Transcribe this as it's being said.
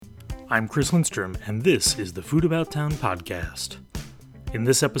I'm Chris Lindstrom, and this is the Food About Town podcast. In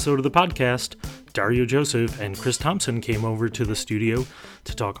this episode of the podcast, Dario Joseph and Chris Thompson came over to the studio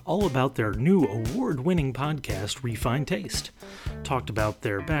to talk all about their new award-winning podcast, Refined Taste. Talked about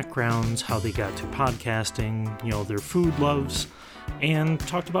their backgrounds, how they got to podcasting, their food loves, and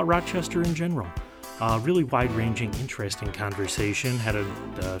talked about Rochester in general. Really wide-ranging, interesting conversation. Had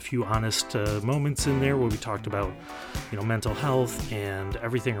a few honest moments in there where we talked about, mental health and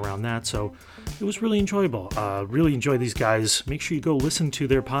everything around that. So it was really enjoyable. Really enjoy these guys. Make sure you go listen to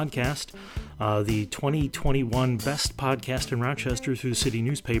their podcast, the 2021 Best Podcast in Rochester through the City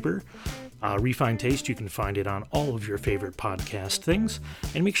Newspaper. Refined Taste, you can find it on all of your favorite podcast things.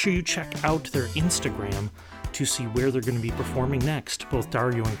 And make sure you check out their Instagram to see where they're going to be performing next. Both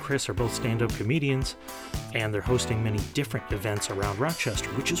Dario and Chris are both stand-up comedians, and they're hosting many different events around Rochester,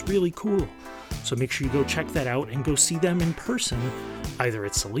 which is really cool. So make sure you go check that out and go see them in person, either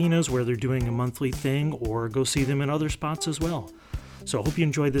at Selena's, where they're doing a monthly thing, or go see them in other spots as well. So I hope you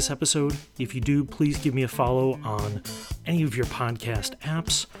enjoyed this episode. If you do, please give me a follow on any of your podcast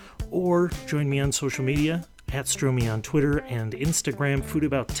apps, or join me on social media, at Stromy on Twitter and Instagram, Food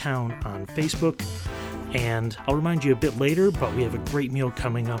About Town on Facebook. And I'll remind you a bit later, but we have a great meal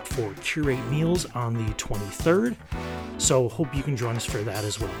coming up for Curate Meals on the 23rd, so hope you can join us for that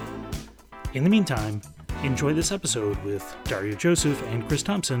as well. In the meantime, enjoy this episode with Dario Joseph and Chris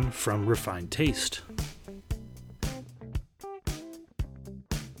Thompson from Refined Taste.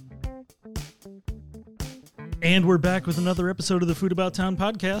 And we're back with another episode of the Food About Town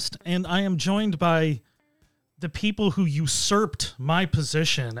podcast, and I am joined by the people who usurped my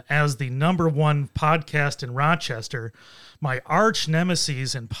position as the number one podcast in Rochester, my arch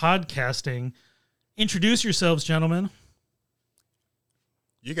nemesis in podcasting. Introduce yourselves, gentlemen.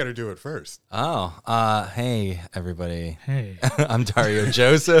 You got to do it first. Hey, everybody. Hey. I'm Dario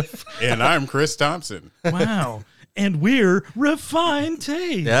Joseph. And I'm Chris Thompson. Wow. And we're Refined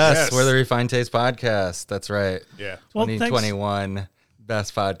Taste. Yes, we're the Refined Taste podcast. That's right. Yeah. Well, 2021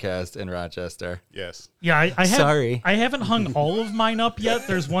 best podcast in Rochester. Yes. Yeah, I haven't hung all of mine up yet.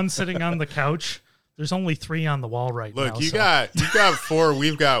 There's one sitting on the couch. There's only 3 on the wall right now. Look, you got 4,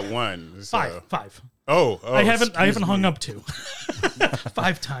 we've got 1. So. Five. Oh, I haven't hung up 2.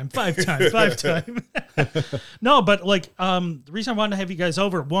 5 time. No, but the reason I wanted to have you guys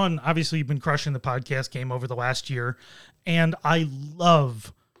over, one, obviously you've been crushing the podcast game over the last year, and I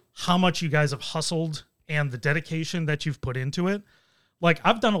love how much you guys have hustled and the dedication that you've put into it.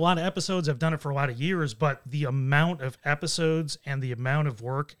 I've done a lot of episodes, I've done it for a lot of years, but the amount of episodes and the amount of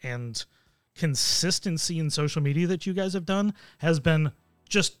work and consistency in social media that you guys have done has been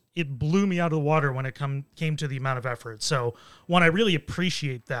just, it blew me out of the water when it came to the amount of effort. So, one, I really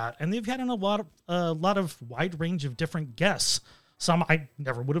appreciate that. And they've had a lot of wide range of different guests, some I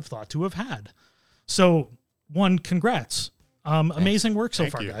never would have thought to have had. So, one, congrats. Amazing work so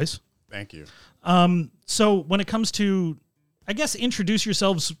far, guys. Thank you. So, when it comes to, I guess, introduce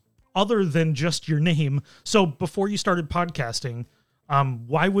yourselves other than just your name. So before you started podcasting,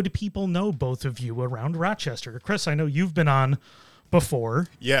 why would people know both of you around Rochester? Chris, I know you've been on before.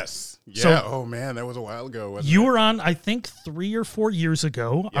 Yes. Yeah. So, oh man, that was a while ago. You were on, I think, 3 or 4 years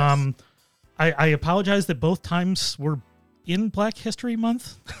ago. Yes. I apologize that both times were in Black History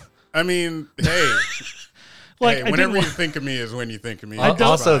Month. I mean, hey. Whenever you think of me is when you think of me.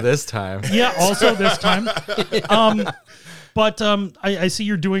 Also this time. Yeah, also this time. But I see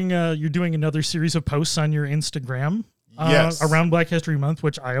you're doing another series of posts on your Instagram around Black History Month,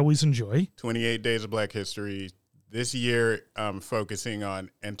 which I always enjoy. 28 Days of Black History. This year, I'm focusing on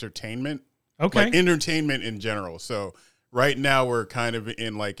entertainment. Okay. Entertainment in general. So right now we're kind of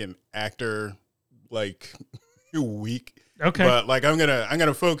in an actor week. Okay. But I'm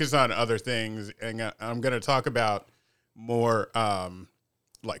gonna focus on other things, and I'm gonna talk about more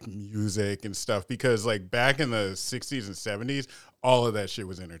music and stuff, because back in the 60s and 70s, all of that shit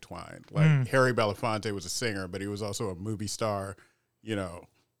was intertwined. Harry Belafonte was a singer, but he was also a movie star,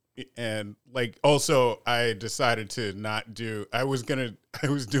 and also I decided to not do, I was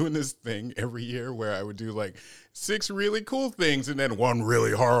doing this thing every year where I would do 6 really cool things and then 1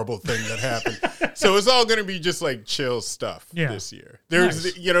 really horrible thing that happened. So it's all going to be just chill stuff this year. There's,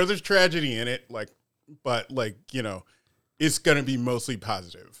 nice. There's tragedy in it, but it's going to be mostly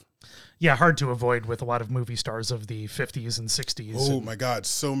positive. Yeah, hard to avoid with a lot of movie stars of the 50s and 60s. Oh my God,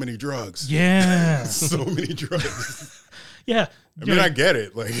 so many drugs. Yeah. So many drugs. Yeah. I mean, I get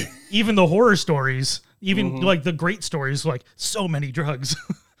it. Even the horror stories, even the great stories, so many drugs.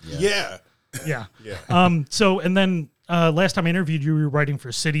 Yeah. Yeah. Yeah. So, and then last time I interviewed you, you were writing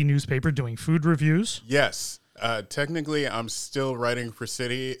for City Newspaper doing food reviews. Yes. Technically, I'm still writing for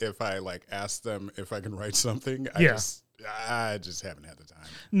City. If I like ask them if I can write something, Yeah. I just haven't had the time.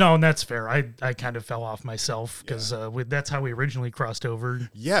 No, and that's fair. I kind of fell off myself because that's how we originally crossed over.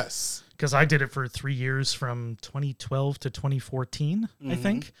 Yes. Because I did it for 3 years from 2012 to 2014, I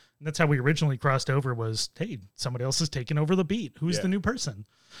think. And that's how we originally crossed over was, hey, somebody else is taking over the beat. Who's the new person?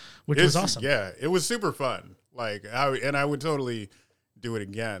 Which was awesome. Yeah, it was super fun. Like, I would totally do it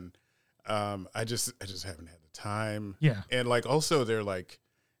again. I just haven't had the time. Yeah. And like, also they're like,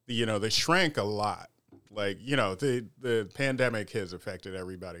 they shrank a lot. Like, the pandemic has affected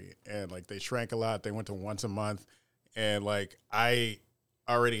everybody, and like they shrank a lot. They went to once a month, and like I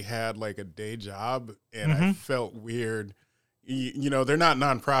already had like a day job, and I felt weird. They're not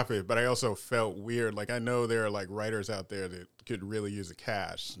nonprofit, but I also felt weird. Like, I know there are like writers out there that could really use the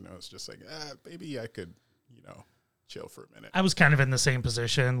cash. It's just like, maybe I could, chill for a minute. I was kind of in the same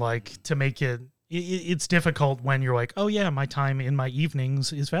position, like to make it's difficult when you're like, oh yeah, my time in my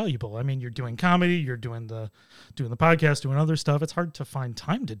evenings is valuable. I mean, you're doing comedy, you're doing the podcast, doing other stuff. It's hard to find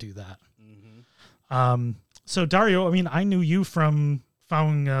time to do that. So Dario, I mean, I knew you from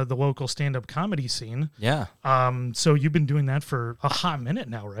following the local stand-up comedy scene. Yeah. So you've been doing that for a hot minute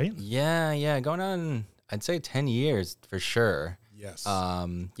now, right? Yeah. Going on, I'd say 10 years for sure. Yes.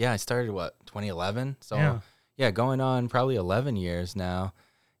 I started 2011. So going on probably 11 years now.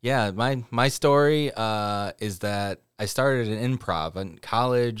 Yeah, my story is that I started in improv. In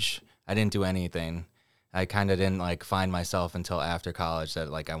college, I didn't do anything. I kind of didn't like find myself until after college that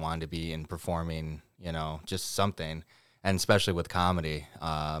like I wanted to be in performing, just something. And especially with comedy,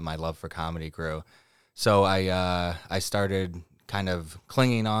 my love for comedy grew. So I started kind of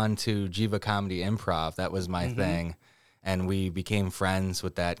clinging on to Jiva Comedy Improv. That was my thing. And we became friends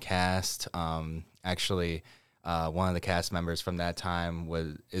with that cast. Actually, one of the cast members from that time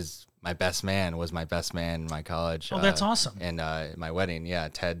was my best man in my college. Oh, that's awesome. And my wedding,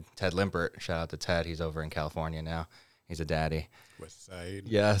 Ted Limpert. Shout out to Ted. He's over in California now. He's a daddy. West Side.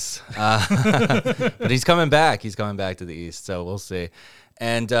 Yes. But he's coming back. He's coming back to the East, so we'll see.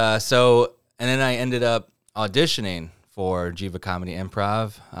 And then I ended up auditioning for Jiva Comedy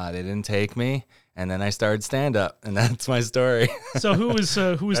Improv. They didn't take me. And then I started stand-up, and that's my story. So who was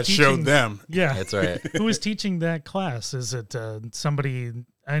that teaching? showed them. Yeah. That's right. Who was teaching that class? Is it somebody,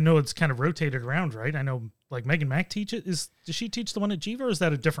 I know it's kind of rotated around, right? I know like Megan Mack teach it. Does she teach the one at Jiva, or is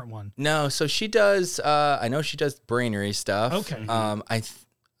that a different one? No, so she does, I know she does brainery stuff. Okay.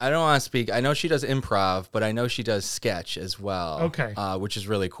 I don't want to speak. I know she does improv, but I know she does sketch as well. Okay. Which is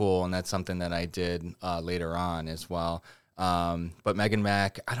really cool, and that's something that I did later on as well. But Megan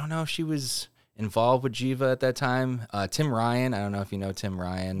Mack, I don't know if she was involved with Jiva at that time. Tim Ryan, I don't know if you know Tim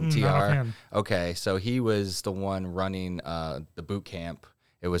Ryan, TR. Not offhand. Okay, so he was the one running the boot camp.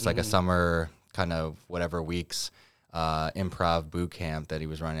 It was like a summer kind of whatever weeks improv boot camp that he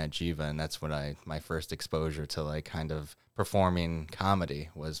was running at Jiva, and that's when my first exposure to like kind of performing comedy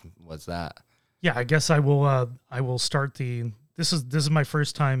was that. Yeah, I guess I will start this is my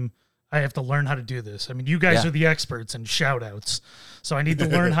first time. I have to learn how to do this. I mean, you guys are the experts in shout outs, so I need to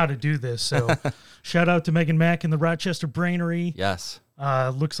learn how to do this. So shout out to Megan Mack in the Rochester Brainery. Yes.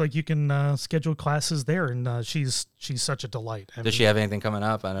 Looks like you can schedule classes there, and she's such a delight. Does she have anything coming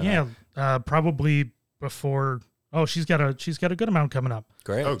up? I don't know. Yeah, probably before. Oh, she's got a good amount coming up.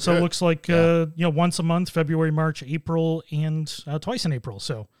 Great. Oh, So it good. looks like once a month, February, March, April, and twice in April.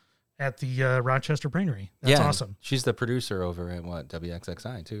 So at the Rochester Brainery. That's awesome. She's the producer over at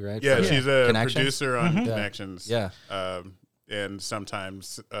WXXI too, right? Yeah, For she's a Connections? producer on Connections. Yeah. And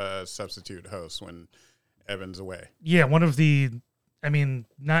sometimes substitute host when Evan's away. Yeah, one of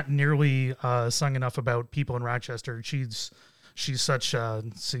not nearly sung enough about people in Rochester. She's such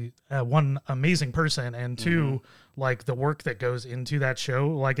one amazing person, and two, like the work that goes into that show.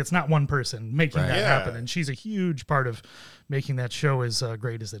 Like it's not one person making that happen, and she's a huge part of making that show as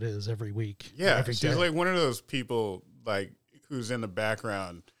great as it is every week. Yeah, every she's day. like one of those people like who's in the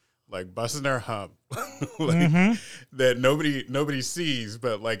background, like busting their hump, that nobody sees.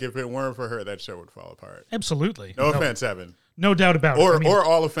 But like if it weren't for her, that show would fall apart. Absolutely. No offense, Evan, No doubt about it. or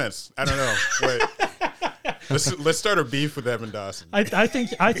all offense. I don't know. Let's start a beef with Evan Dawson. I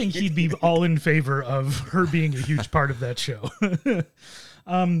think he'd be all in favor of her being a huge part of that show.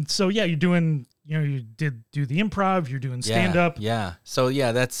 So yeah, you're doing, you did do the improv, you're doing stand up. Yeah. So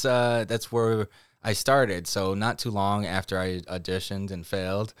yeah, that's where I started. So not too long after I auditioned and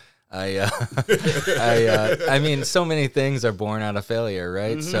failed, I mean, so many things are born out of failure,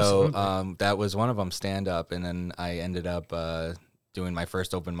 right? So that was one of them, stand up, and then I ended up doing my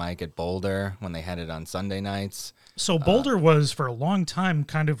first open mic at Boulder when they had it on Sunday nights. So Boulder was for a long time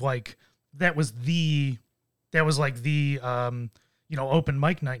kind of like, that was the that was like the open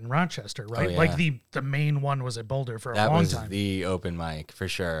mic night in Rochester, right? Oh, yeah. Like the main one was at Boulder for a That long was time. the open mic for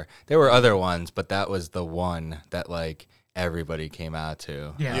sure. There were other ones, but that was the one that like everybody came out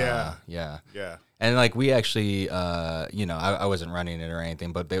to. Yeah. Yeah. And like we actually, I wasn't running it or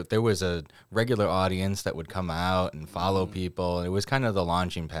anything, but there was a regular audience that would come out and follow people. And it was kind of the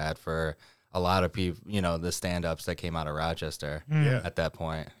launching pad for a lot of people, the stand-ups that came out of Rochester at that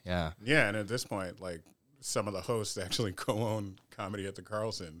point. Yeah. Yeah, and at this point, like some of the hosts actually co-own Comedy at the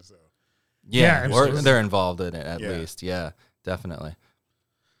Carlson. So Yeah, or absolutely. they're involved in it at Yeah. least. Yeah, definitely.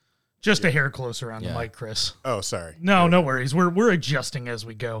 Just a hair closer on the Yeah. mic, Chris. oh, sorry. No worries. We're adjusting as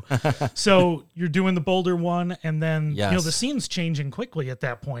we go. So you're doing the Boulder one, and then Yes. the scene's changing quickly at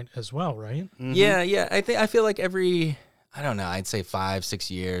that point as well, right? Yeah. I feel like every, I don't know, I'd say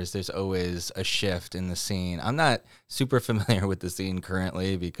 5-6 years, there's always a shift in the scene. I'm not super familiar with the scene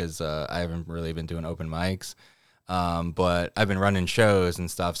currently because I haven't really been doing open mics, but I've been running shows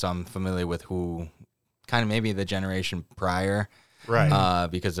and stuff, so I'm familiar with who kind of maybe the generation prior, Right.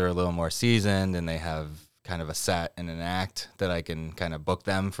 because they're a little more seasoned and they have kind of a set and an act that I can kind of book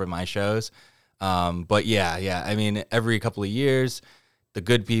them for my shows. But yeah. I mean, every couple of years, the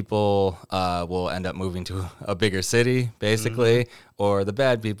good people will end up moving to a bigger city, basically, or the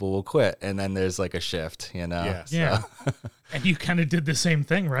bad people will quit, and then there's like a shift, Yes. Yeah. And you kind of did the same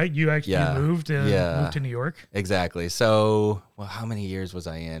thing, right? You actually Yeah. moved to New York. Exactly. So, well, how many years was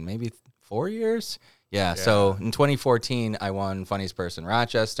I in? Maybe 4 years? Yeah. So in 2014, I won Funniest Person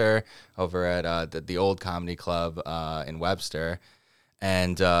Rochester over at the old comedy club in Webster.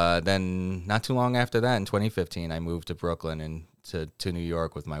 And then not too long after that, in 2015, I moved to Brooklyn and to New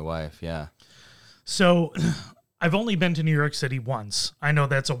York with my wife. Yeah. So I've only been to New York City once. I know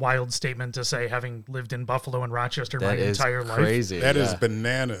that's a wild statement to say, having lived in Buffalo and Rochester my That is entire life. crazy. That is yeah.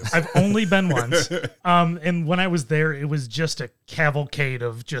 bananas. I've only been once. And when I was there, it was just a cavalcade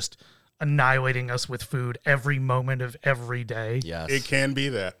of just annihilating us with food every moment of every day. Yes. It can be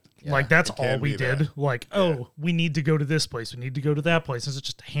that. Yeah, Like, that's it can all we be did. that. Like, we need to go to this place. We need to go to that place. It's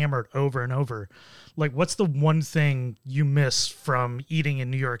just hammered over and over. Like, what's the one thing you miss from eating in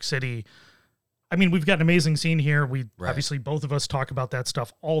New York City? I mean, we've got an amazing scene here. We obviously, both of us talk about that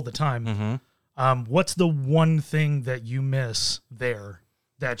stuff all the time. What's the one thing that you miss there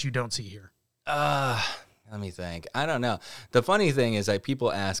that you don't see here? Let me think. I don't know. The funny thing is, like, people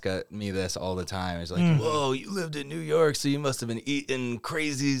ask me this all the time. It's like, whoa, you lived in New York, so you must have been eating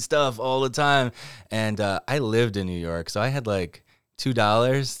crazy stuff all the time. And I lived in New York, so I had like $2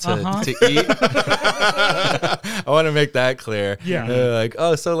 to eat. I want to make that clear. Yeah. Like,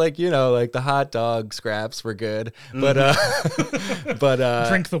 oh, so like, like the hot dog scraps were good, but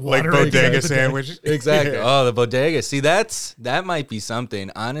Drink the Like water. bodega sandwich. exactly. Oh, the bodega. See, that might be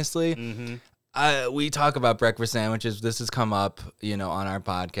something. Honestly, we talk about breakfast sandwiches. This has come up, on our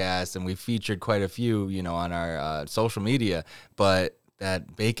podcast, and we featured quite a few, on our social media. But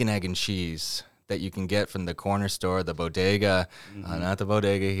that bacon, egg, and cheese that you can get from the corner store, the bodega, not the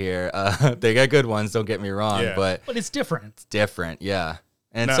bodega here. They got good ones. Don't get me wrong, Yeah. but But it's different. it's different. Yeah.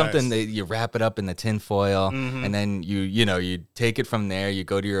 And it's Nice. something that you wrap it up in the tin foil, and then you take it from there. You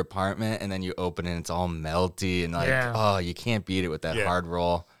go to your apartment, and then you open it. And it's all melty and like, Yeah. you can't beat it with that Yeah. hard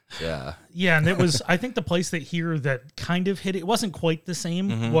roll. Yeah, Yeah, and it was, I think the place that here that kind of hit it wasn't quite the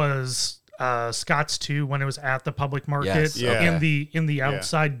same was Scott's 2 when it was at the public market Yes, Yeah. in the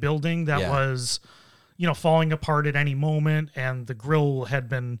outside building that Yeah. was, falling apart at any moment, and the grill had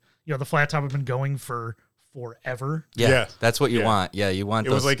been, the flat top had been going for forever. yeah, Yeah. that's what you Yeah. want. Yeah, you want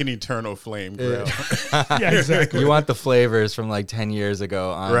It those. was like an eternal flame grill. Yeah, exactly. you want the flavors from like 10 years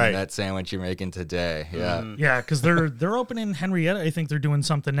ago on Right. that sandwich you're making today. Yeah, Yeah, because they're opening in Henrietta. I think they're doing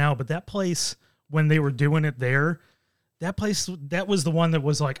something now, but that place, when they were doing it there, that place, that was the one that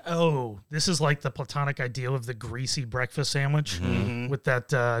was like, oh, this is like the platonic ideal of the greasy breakfast sandwich with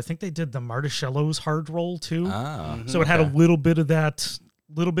that. I think they did the Marticello's hard roll too. Oh, So it had a little bit of that,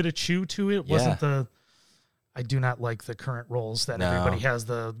 little bit of chew to it. It wasn't Yeah. the, I do not like the current rolls that No. everybody has,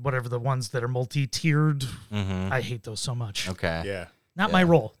 the whatever the ones that are multi-tiered. Mm-hmm. I hate those so much. okay. Yeah. Not my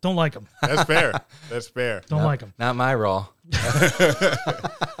roll. Don't like them. That's fair. That's fair. Don't like them. Not my role.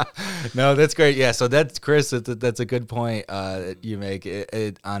 No, that's great. Yeah, so that's Chris. That's a good point that you make.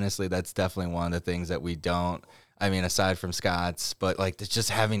 It honestly, that's definitely one of the things that we don't. I mean, aside from Scott's, but like it's just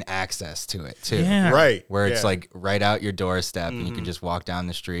having access to it too. Yeah. Right. Where it's Yeah. like right out your doorstep, and you can just walk down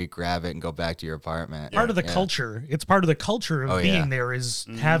the street, grab it, and go back to your apartment. Part of the Yeah. culture. It's part of the culture of Oh, being yeah. there is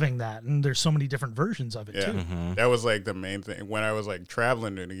having that, and there's so many different versions of it Yeah. too. That was like the main thing. When I was like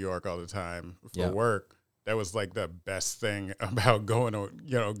traveling to New York all the time for Yeah. work, that was like the best thing about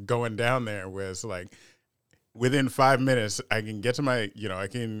going down there was like within 5 minutes, I can get to my, I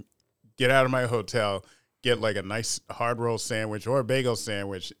can get out of my hotel, get like a nice hard roll sandwich or a bagel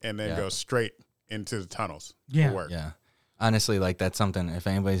sandwich, and then go straight into the tunnels for work. Yeah. Honestly, like that's something, if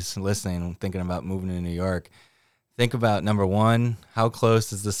anybody's listening, thinking about moving to New York, think about, number one, how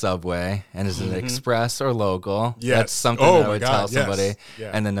close is the subway, and is it express or local? Yes. That's something that I would tell yes. somebody. Yeah.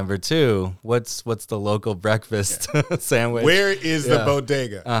 And then number two, what's the local breakfast sandwich? Where is the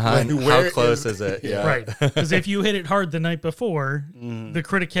bodega? Like, how close is it? Yeah. Right. Because if you hit it hard the night before, the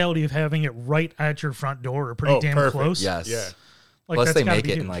criticality of having it right at your front door are pretty damn perfect. close. Yes. Yeah. Like, Plus, that's they gotta make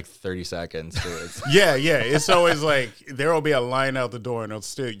be it in huge. like 30 seconds. Too. Yeah. It's always like there will be a line out the door, and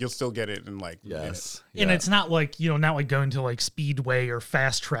you'll still get it in like minutes. Yeah. And it's not like, not like going to like Speedway or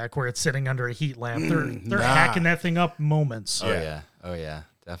Fast Track where it's sitting under a heat lamp. They're hacking that thing up moments. Oh yeah,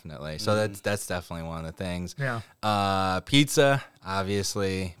 definitely. So that's definitely one of the things. Yeah. Pizza,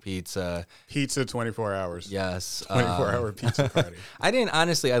 obviously, pizza. Pizza 24 hours. Yes. 24-hour pizza party.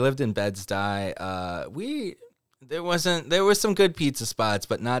 I lived in Bed-Stuy. There was some good pizza spots,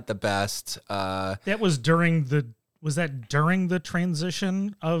 but not the best. That was during the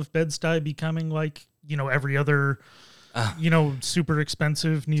transition of Bed-Stuy becoming like, every other, super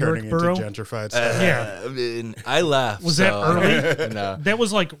expensive New Turning York borough? into gentrified stuff. Yeah. I mean, I left. Was that early? No. That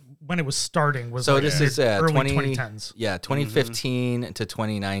was like when it was starting. So like this is early 2010s. 2010s. Yeah, 2015 to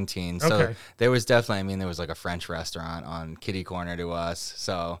 2019. So Okay. there was definitely, there was like a French restaurant on kitty corner to us.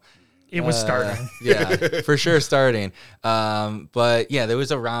 So It was starting. Yeah, for sure starting. But yeah, there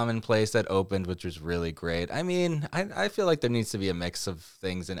was a ramen place that opened, which was really great. I feel like there needs to be a mix of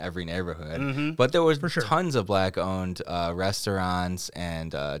things in every neighborhood. But there was sure. tons of Black-owned restaurants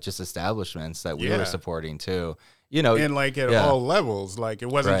and just establishments that we were supporting too. And like at all levels. Like it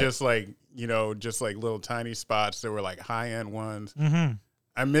wasn't Right. just like, just like little tiny spots. There were like high-end ones. Mm-hmm.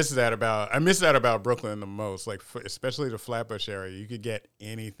 I miss that about Brooklyn the most, like especially the Flatbush area. You could get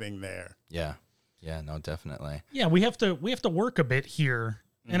anything there. Yeah, no, definitely. Yeah, we have to work a bit here.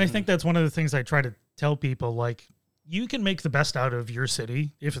 And I think that's one of the things I try to tell people, like, you can make the best out of your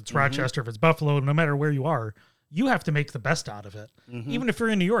city. If it's Rochester, if it's Buffalo, no matter where you are, you have to make the best out of it. Even if you're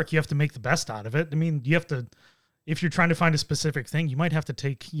in New York, you have to make the best out of it. You have to, if you're trying to find a specific thing, you might have to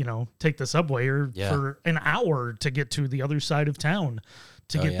take the subway for an hour to get to the other side of town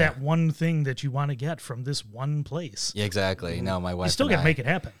to get that one thing that you want to get from this one place. Yeah, exactly. No, my wife. You still got to make it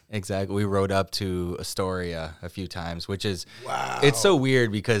happen. Exactly. We rode up to Astoria a few times, which is it's so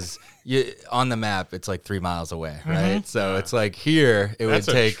weird because on the map it's like 3 miles away, right? So it's like here it would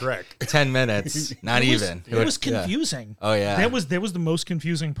take 10 minutes, not even. It was confusing. Oh yeah. That was the most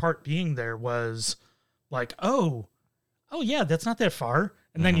confusing part being there was like, oh yeah, that's not that far.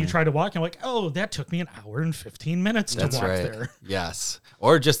 And then you try to walk and like, oh, that took me an hour and 15 minutes to walk there. Yes.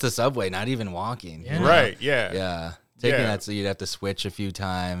 Or just the subway, not even walking. Yeah. Right. Yeah. Yeah. Taking that, so you'd have to switch a few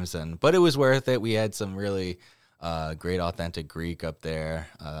times, but it was worth it. We had some really great authentic Greek up there.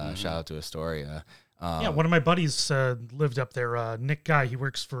 Shout out to Astoria. One of my buddies lived up there. Nick Guy, he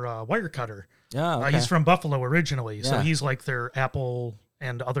works for Wirecutter. Yeah, okay. He's from Buffalo originally, so Yeah. he's like their Apple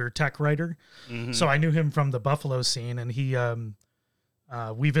and other tech writer. So I knew him from the Buffalo scene, and he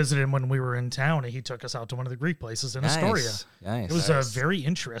we visited him when we were in town, and he took us out to one of the Greek places in Astoria. Nice. It was very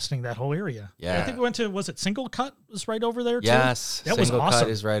interesting, that whole area. Yeah. I think we went to, was it Single Cut was right over there too? Yes. That was Single awesome. Cut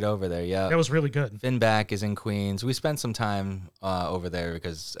is right over there. Yeah. That was really good. Finback is in Queens. We spent some time over there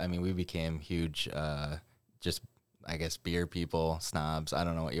because, we became huge, just, I guess, beer people, snobs. I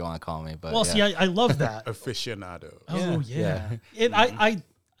don't know what you want to call me, but Well, see, I love that. Aficionado. Oh, yeah.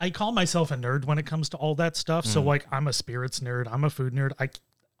 I call myself a nerd when it comes to all that stuff. So, like, I'm a spirits nerd. I'm a food nerd.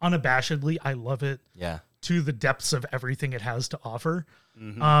 Unabashedly, I love it. Yeah. To the depths of everything it has to offer.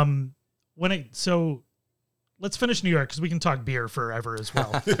 So let's finish New York because we can talk beer forever as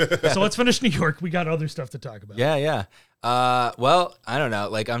well. So let's finish New York. We got other stuff to talk about. Yeah. Well, I don't know.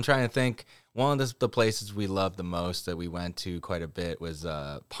 Like, I'm trying to think. One of the places we loved the most that we went to quite a bit was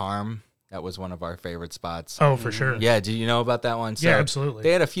Parm. That was one of our favorite spots. Oh, for sure. Yeah, do you know about that one? So yeah, absolutely.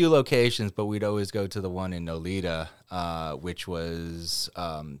 They had a few locations, but we'd always go to the one in Nolita, which was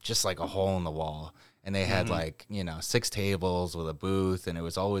just like a hole in the wall. And they had 6 tables with a booth, and it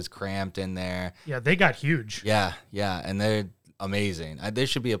was always cramped in there. Yeah, they got huge. Yeah, and they're amazing. There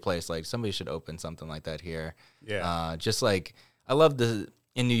should be a place, like somebody should open something like that here. Yeah. Just like, I love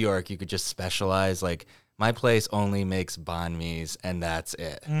in New York, you could just specialize, like, my place only makes banh mi's, and that's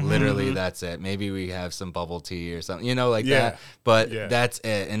it. Literally, that's it. Maybe we have some bubble tea or something, that. But that's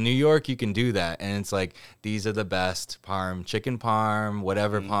it. In New York, you can do that, and it's like, these are the best chicken parm,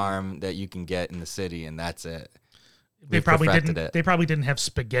 whatever parm that you can get in the city, and that's it. They probably didn't have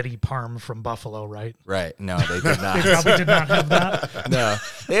spaghetti parm from Buffalo, right? Right. No, they did not. They probably did not have that. No,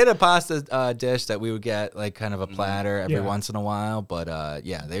 they had a pasta dish that we would get like kind of a platter every once in a while, but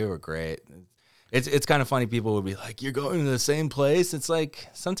yeah, they were great. It's kind of funny. People would be like, "You're going to the same place." It's like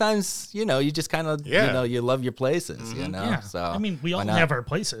sometimes you just kind of you love your places, Yeah. So I mean, we all have our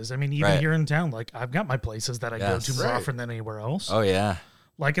places. I mean, even here in town, like I've got my places that I go to more often than anywhere else. Oh yeah.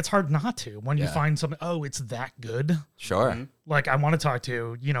 Like it's hard not to when you find something. Oh, it's that good. Sure. Like I want to talk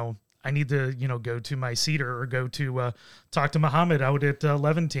to I need to go to my Cedar or go to talk to Muhammad out at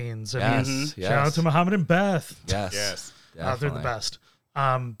Levantines. I mean, shout out to Muhammad and Beth. Yes. They're the best.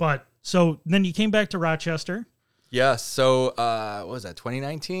 But so then you came back to Rochester. Yeah. So what was that?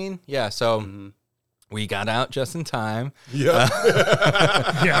 2019. Yeah. So. We got out just in time. Yeah.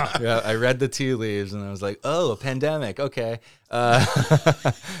 Yeah. I read the tea leaves and I was like, oh, a pandemic. Okay.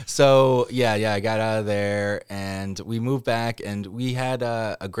 So I got out of there and we moved back and we had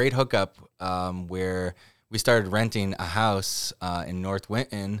a great hookup where we started renting a house in North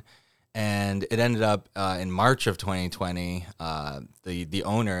Winton. And it ended up in March of 2020, the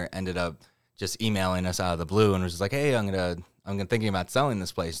owner ended up just emailing us out of the blue and was just like, hey, I'm thinking about selling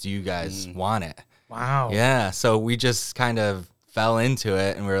this place. Do you guys want it? Wow. Yeah. So we just kind of fell into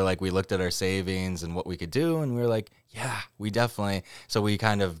it and we looked at our savings and what we could do. And we were like, yeah, we definitely. So we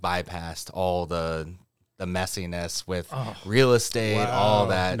kind of bypassed all the messiness with real estate, all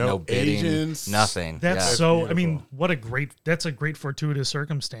that, no bidding, agents. Nothing. That's so, beautiful. I mean, that's a great fortuitous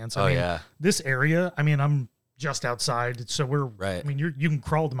circumstance. I mean, this area, I mean, I'm just outside, so we're right. I mean, you can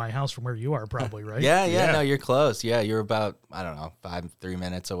crawl to my house from where you are, probably, right? Yeah. No, you're close. Yeah, you're about 3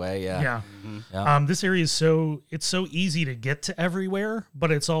 minutes away. Yeah. This area is so easy to get to everywhere,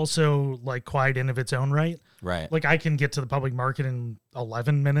 but it's also like quiet in of its own right. Right. Like I can get to the public market in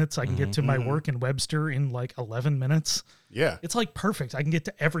 11 minutes. I can get to my work in Webster in like 11 minutes. Yeah. It's like perfect. I can get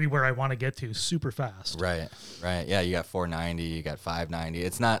to everywhere I want to get to super fast. Right. Yeah, you got 490, you got 590.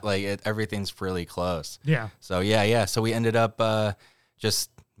 It's not like everything's really close. Yeah. So yeah. So we ended up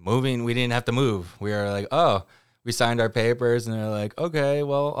just moving. We didn't have to move. We were like, we signed our papers and they're like, okay,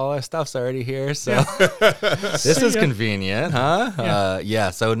 well, all our stuff's already here. So this is convenient, huh?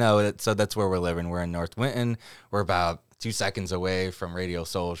 So that's where we're living. We're in North Winton. We're about 2 seconds away from Radio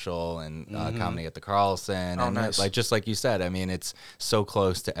Social and Comedy at the Carlson. Oh, and nice. Just like you said, I mean, it's so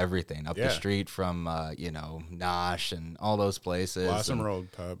close to everything up the street from, Nosh and all those places. Blossom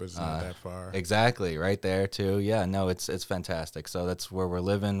Road Pub is not that far. Exactly. Right there too. Yeah, no, it's fantastic. So that's where we're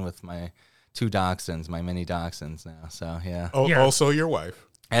living with my 2 dachshunds, my mini dachshunds now. So yeah. Oh, yeah. Also your wife.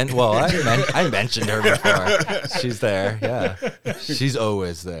 And well, I mentioned her before. She's there. Yeah, she's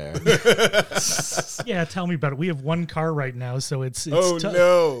always there. Yeah, tell me about it. We have one car right now, so it's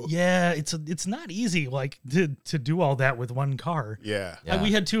no. Yeah, it's not easy like to do all that with one car. Yeah.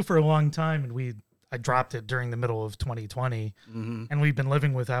 We had 2 for a long time, and I dropped it during the middle of 2020, and we've been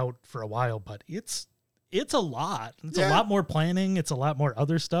living without for a while. But it's a lot. It's a lot more planning. It's a lot more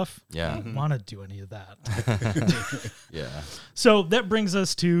other stuff. Yeah. I don't want to do any of that. Yeah. So that brings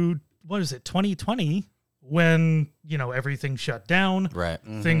us to, 2020, when, everything shut down. Right.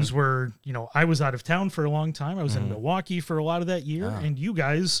 Things were, I was out of town for a long time. I was in Milwaukee for a lot of that year. And you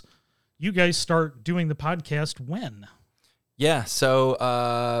guys start doing the podcast when? Yeah. So,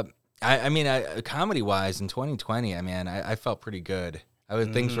 I mean, comedy-wise in 2020, I felt pretty good.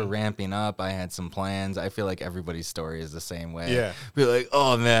 Things were ramping up. I had some plans. I feel like everybody's story is the same way. Yeah. Be like,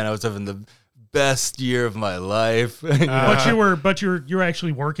 oh man, I was having the best year of my life. But you're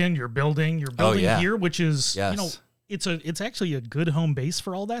actually working. You're building here, which is it's actually a good home base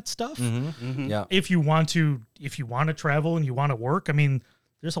for all that stuff. Yeah. If you want to travel and you want to work, I mean,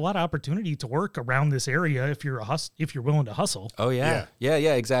 there's a lot of opportunity to work around this area if you're willing to hustle. Oh yeah,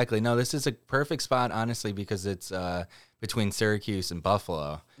 exactly. No, this is a perfect spot, honestly, because it's between Syracuse and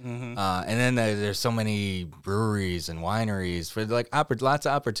Buffalo, and then there's so many breweries and wineries for lots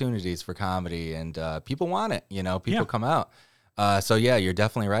of opportunities for comedy, and people want it. People come out. So yeah, you're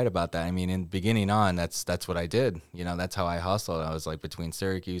definitely right about that. I mean, in beginning on, that's what I did. That's how I hustled. I was like between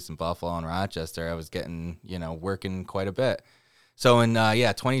Syracuse and Buffalo and Rochester. I was getting working quite a bit. So in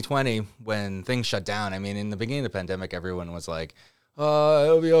 2020, when things shut down, I mean, in the beginning of the pandemic, everyone was like, "Oh,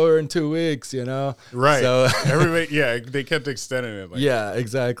 it'll be over in 2 weeks," Right. So everybody, they kept extending it. Yeah,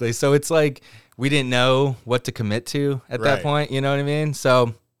 exactly. So it's like we didn't know what to commit to at that point. You know what I mean?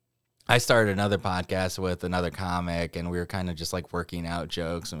 So I started another podcast with another comic, and we were kind of just like working out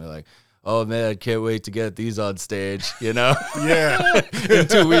jokes, and we we're like, oh man, I can't wait to get these on stage, Yeah. in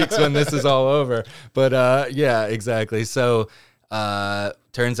 2 weeks when this is all over. But yeah, exactly. So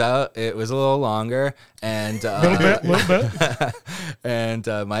turns out it was a little longer, and little bit. and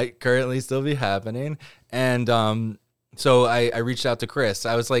might currently still be happening. And so I reached out to Chris.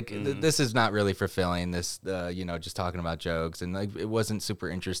 I was like, this is not really fulfilling, this, just talking about jokes. And like, it wasn't super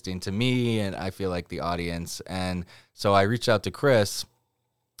interesting to me, and I feel like the audience. And so I reached out to Chris,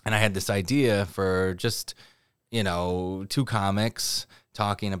 and I had this idea for just, two comics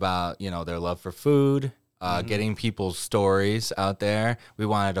talking about, their love for food, getting people's stories out there. We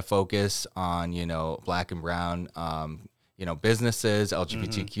wanted to focus on, Black and brown businesses,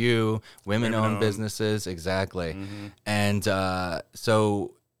 LGBTQ, women-owned businesses, exactly. And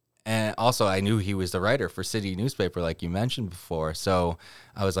and also I knew he was the writer for City Newspaper, like you mentioned before. So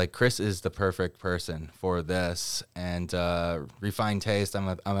I was like, Chris is the perfect person for this. And refined taste, I'm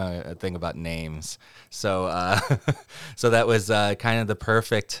a thing about names. So so that was kind of the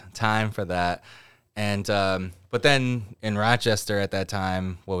perfect time for that. And but then in Rochester at that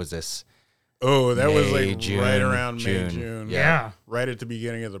time, what was this? Oh, that was like June, right around June. May, June. Yeah. Right at the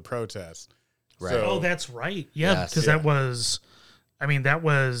beginning of the protest. Right. So, That's right. Yeah, Yes. because that was,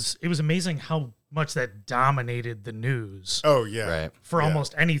 it was amazing how much that dominated the news oh, yeah. Right. for Yeah.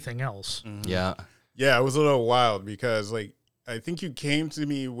 almost anything else. Yeah. Yeah, it was a little wild because, like, I think you came to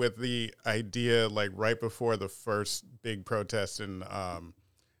me with the idea, like, right before the first big protest in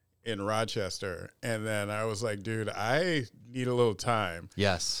Rochester, and then I was like, dude, I need a little time.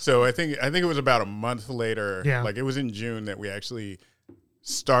 Yes. So I think it was about a month later. Yeah. Like it was in June that we actually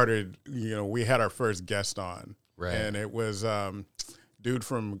started. We had our first guest on, Right. and it was dude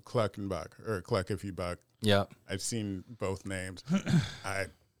from Cluck and Buck, or Cluck If You Buck. Yep. I've seen both names. I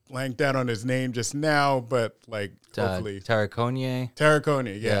blanked out on his name just now, but like hopefully Tarraconia.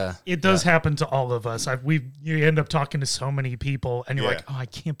 Tarraconia. Yeah. Yeah. It does happen to all of us. You end up talking to so many people, and you're Yeah. like, oh, I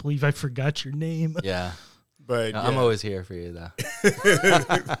can't believe I forgot your name. Yeah. But I'm always here for you, though.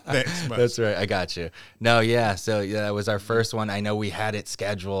 thanks much. That's right. I got you. No, yeah. So yeah, that was our first one. I know we had it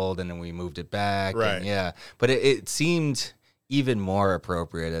scheduled, and then we moved it back. Right. And yeah. But it seemed even more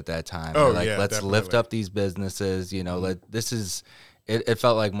appropriate at that time. Oh, Like, yeah, let's lift definitely. up these businesses. It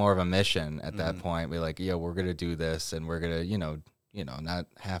felt like more of a mission at that point. We're like, yeah, we're gonna do this, and we're gonna, not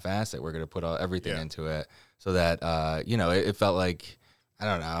half-ass it. We're gonna put everything Yeah. into it, so that it felt like, I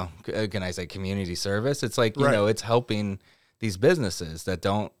don't know, can I say community service? It's like, Right. it's helping these businesses that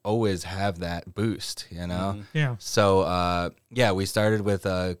don't always have that boost, Yeah. So we started with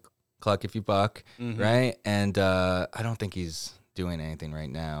Cluck If You Buck, right? And I don't think he's doing anything right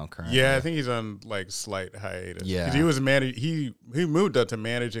now currently. Yeah, I think he's on like slight hiatus. Yeah. 'Cause he was he moved up to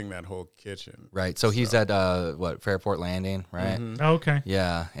managing that whole kitchen. Right. So he's at Fairport Landing, right? Oh, okay.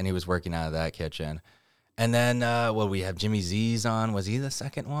 Yeah, and he was working out of that kitchen. And then we have Jimmy Z's on. Was he the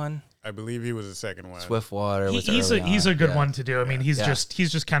second one? I believe he was the second one. Swiftwater was He's early a on. good Yeah. one to do. I mean, he's Yeah.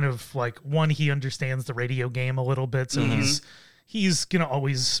 just kind of like, one, he understands the radio game a little bit, so he's gonna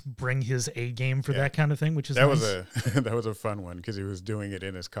always bring his A game for that kind of thing, which is That nice. was a fun one because he was doing it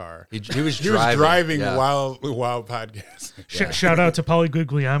in his car. He was He was driving yeah. while podcasting. Shout out to Paulie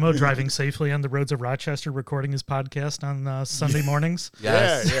Guglielmo driving safely on the roads of Rochester, recording his podcast on Sunday mornings.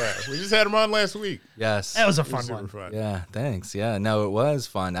 Yes. Yeah. We just had him on last week. Yes. That was a It was fun super one. fun. Yeah, thanks. Yeah, no, it was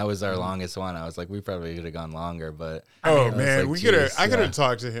fun. That was our longest one. I was like, we probably could have gone longer, but Oh was man, like, I could yeah. have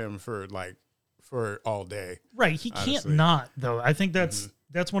talked to him for all day. Right. He can't Honestly. not, though. I think that's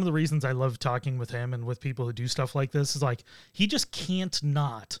one of the reasons I love talking with him and with people who do stuff like this, is like, he just can't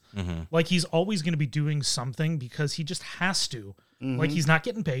not. Like, he's always going to be doing something because he just has to. Like, he's not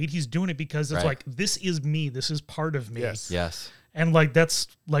getting paid. He's doing it because it's Right. like, this is me. This is part of me. yes. And like, that's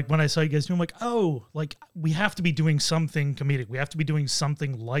like, when I saw you guys do, I'm like, oh, like, we have to be doing something comedic. We have to be doing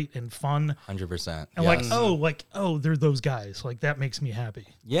something light and fun. 100%. And like, oh, they're those guys. Like, that makes me happy.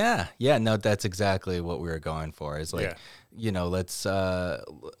 Yeah, no, that's exactly what we were going for. Is like,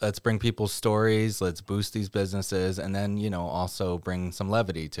 let's bring people's stories, let's boost these businesses, and then also bring some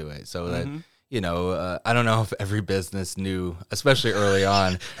levity to it, so that I don't know if every business knew, especially early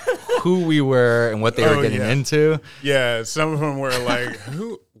on, who we were and what they were getting into. Yeah, some of them were like,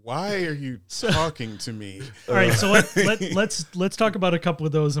 why are you talking to me? All right, so let's talk about a couple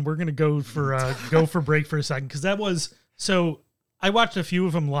of those, and we're gonna go for break for a second, because that was so. I watched a few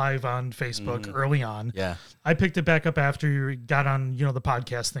of them live on Facebook early on. Yeah. I picked it back up after you got on, the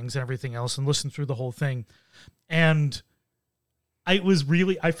podcast things and everything else, and listened through the whole thing. And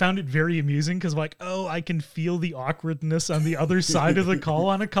I found it very amusing because, like, oh, I can feel the awkwardness on the other side of the call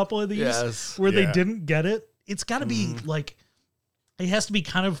on a couple of these Yes. where they Yeah. didn't get it. It's got to be like, it has to be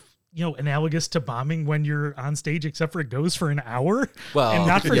kind of analogous to bombing when you're on stage, except for it goes for an hour and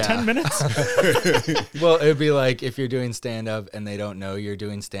not for 10 minutes. Well, it'd be like if you're doing stand-up and they don't know you're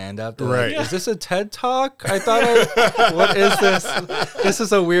doing stand-up. Right. Like, is this a TED Talk? I thought, what is this? This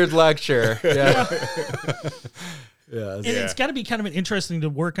is a weird lecture. Yeah. And it's got to be kind of interesting to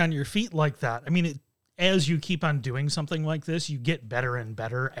work on your feet like that. I mean, as you keep on doing something like this, you get better and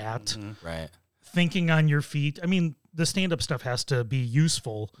better at thinking on your feet. I mean, the stand-up stuff has to be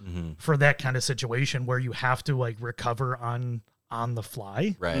useful for that kind of situation where you have to like recover on the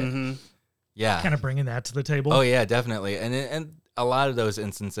fly. Right. Mm-hmm. Yeah. Kind of bringing that to the table. Oh yeah, definitely. And a lot of those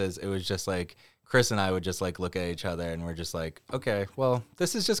instances, it was just like Chris and I would just like look at each other and we're just like, okay, well,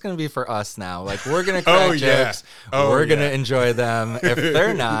 this is just going to be for us now. Like we're going to crack jokes. We're going to enjoy them. If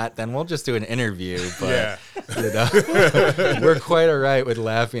they're not, then we'll just do an interview. But we're quite all right with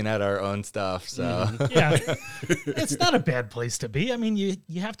laughing at our own stuff. So it's not a bad place to be. I mean, you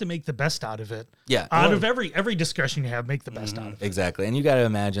have to make the best out of it. Yeah. Out of every discussion you have, make the best out of it. Exactly. And you got to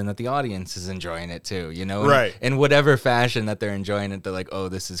imagine that the audience is enjoying it too, Right. In whatever fashion that they're enjoying it, they're like, oh,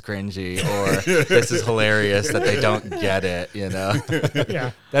 this is cringy, or this is hilarious that they don't get it,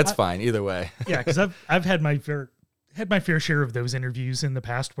 Yeah. That's fine either way. Yeah, because I've had my fair share of those interviews in the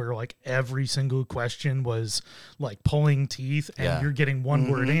past where like every single question was like pulling teeth and you're getting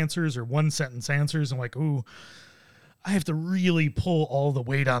one word answers or one sentence answers and like, ooh, I have to really pull all the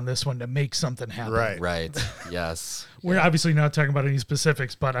weight on this one to make something happen. Right. Yes. We're obviously not talking about any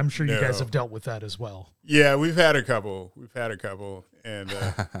specifics, but I'm sure you guys have dealt with that as well. Yeah, we've had a couple. And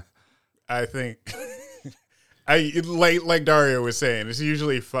I think like Dario was saying, it's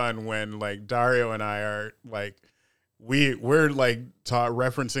usually fun when like Dario and I are like we're like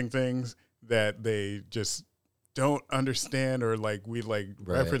referencing things that they just don't understand, or like we like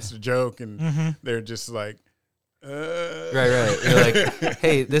reference the joke and they're just like Right. You're like,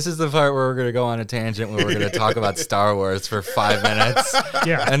 hey, this is the part where we're going to go on a tangent where we're going to talk about Star Wars for 5 minutes.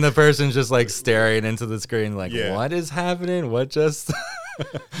 Yeah. And the person's just like staring into the screen like, what is happening? What just...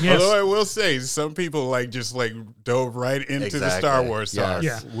 Yes. Although I will say, some people like just like dove right into the Star Wars talk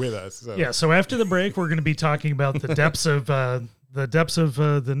with us. So. Yeah. So after the break, we're going to be talking about the depths of the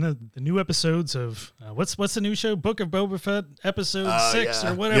new episodes of what's the new show? Book of Boba Fett episode 6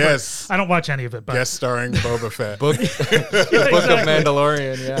 or whatever. Yes. I don't watch any of it, but guest starring Boba Fett. Book of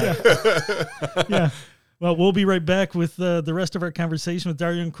Mandalorian. Yeah. Well, we'll be right back with the rest of our conversation with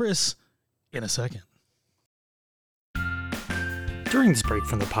Dario and Chris in a second. During this break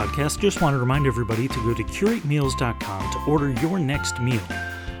from the podcast, just want to remind everybody to go to curatemeals.com to order your next meal.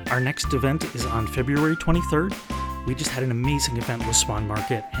 Our next event is on February 23rd. We just had an amazing event with Swan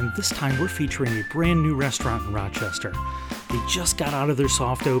Market, and this time we're featuring a brand new restaurant in Rochester. They just got out of their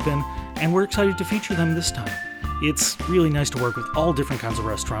soft open, and we're excited to feature them this time. It's really nice to work with all different kinds of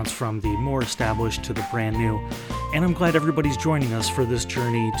restaurants, from the more established to the brand new, and I'm glad everybody's joining us for this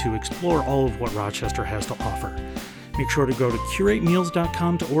journey to explore all of what Rochester has to offer. Make sure to go to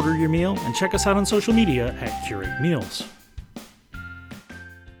curatemeals.com to order your meal, and check us out on social media at Curate Meals.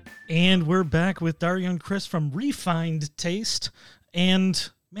 And we're back with Dario and Chris from Refined Taste. And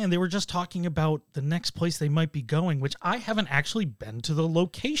man, they were just talking about the next place they might be going, which I haven't actually been to the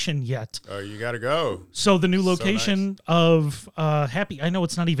location yet. Oh, you got to go. So the new location of Happy, I know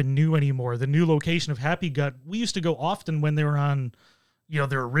it's not even new anymore. The new location of Happy Gut, we used to go often when they were on,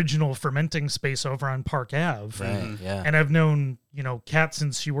 their original fermenting space over on Park Ave. Right, yeah. And I've known, Kat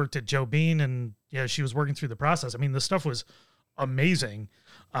since she worked at Joe Bean, and she was working through the process. I mean, the stuff was amazing.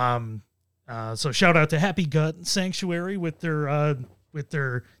 So shout out to Happy Gut Sanctuary with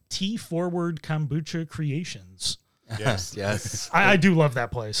their tea forward kombucha creations. Yes. I do love that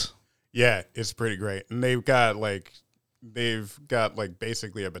place. Yeah, it's pretty great. And they've got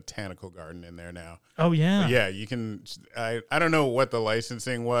basically a botanical garden in there now. Oh yeah. Yeah, you can, I don't know what the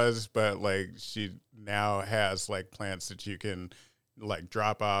licensing was, but like she now has like plants that you can like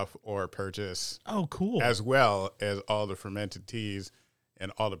drop off or purchase. Oh, cool. As well as all the fermented teas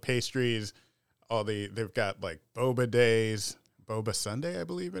and all the pastries. They've got like boba days, boba Sunday, I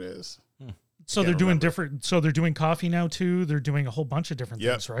believe it is. So they're doing different. So they're doing coffee now too. They're doing a whole bunch of different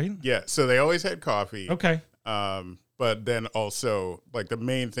things, right? Yeah. So they always had coffee. Okay. But then also like the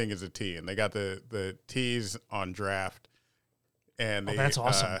main thing is the tea, and they got the teas on draft. And that's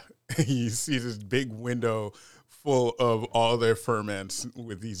awesome. You see this big window full of all their ferments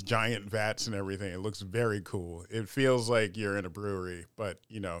with these giant vats and everything. It looks very cool. It feels like you're in a brewery, but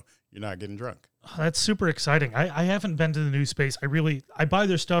you're not getting drunk. Oh, that's super exciting. I haven't been to the new space. I buy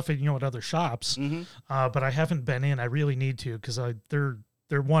their stuff at other shops, but I haven't been in. I really need to, because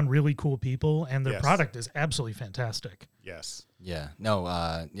they're one, really cool people, and their product is absolutely fantastic. Yes. Yeah.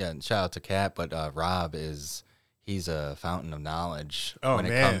 No, yeah, shout out to Kat, but Rob he's a fountain of knowledge when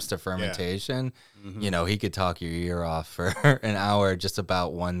it comes to fermentation. Mm-hmm. You know, he could talk your ear off for an hour just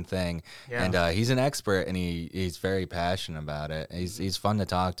about one thing. Yeah. And he's an expert, and he's very passionate about it. He's fun to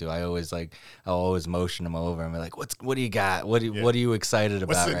talk to. I'll always motion him over and be like, what do you got? What are you excited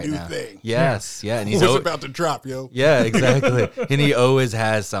about right now? What's the new thing? Yes. Yeah. And he's What's about to drop, yo? Yeah, exactly. And he always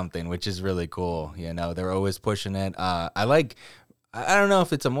has something, which is really cool. You know, they're always pushing it. I don't know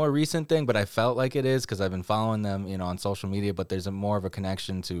if it's a more recent thing, but I felt like it is because I've been following them, you know, on social media. But there's more of a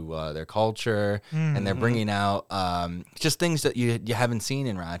connection to their culture, and they're bringing out just things that you haven't seen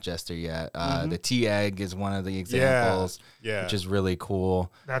in Rochester yet. The tea egg is one of the examples, which is really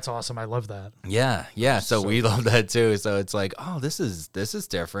cool. That's awesome. I love that. Yeah. So we love that too. So it's like, oh, this is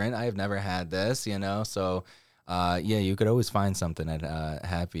different. I have never had this, you know. So. You could always find something at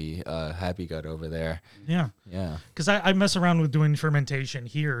Happy Gut over there. Yeah. Because I mess around with doing fermentation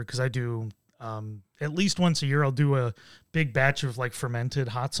here because I do at least once a year I'll do a big batch of like fermented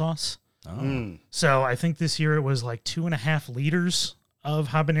hot sauce. Oh. So I think this year it was like 2.5 liters of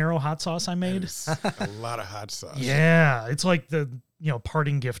habanero hot sauce I made. A lot of hot sauce. Yeah, it's like the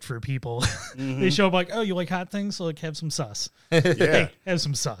parting gift for people. They show up like, oh, you like hot things? So like have some sauce. Hey, have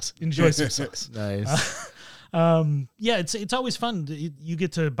some sauce. Enjoy some sauce. Nice. It's always fun. You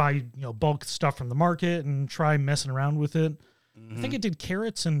get to buy bulk stuff from the market and try messing around with it. I think I did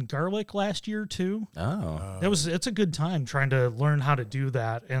carrots and garlic last year too. Oh, it's a good time trying to learn how to do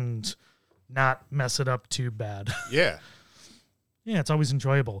that and not mess it up too bad. Yeah, it's always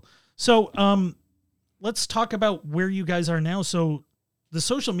enjoyable. So let's talk about where you guys are now. So the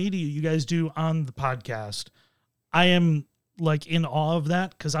social media you guys do on the podcast, I am like in awe of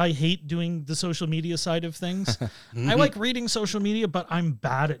that because I hate doing the social media side of things. I like reading social media, but I'm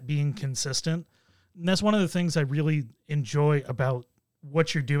bad at being consistent. And that's one of the things I really enjoy about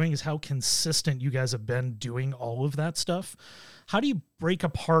what you're doing is how consistent you guys have been doing all of that stuff. How do you break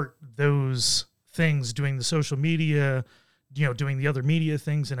apart those things, doing the social media, doing the other media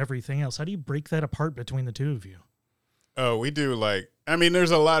things and everything else? How do you break that apart between the two of you? Oh, we do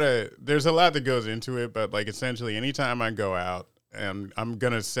there's a lot that goes into it, but like essentially anytime I go out and I'm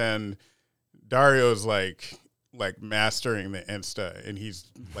going to send Dario's like mastering the Insta, and he's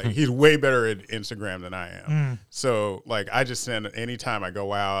way better at Instagram than I am. So like I just send anytime I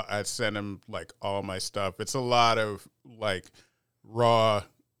go out, I send him like all my stuff. It's a lot of like raw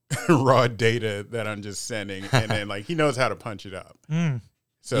data that I'm just sending, and then like he knows how to punch it up.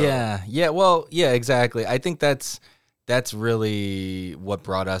 So yeah, exactly. I think that's really what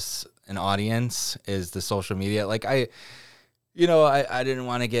brought us an audience is the social media. Like I didn't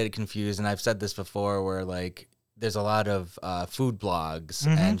want to get confused, and I've said this before where like there's a lot of food blogs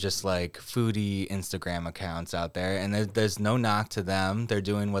and just like foodie Instagram accounts out there, and there's no knock to them. They're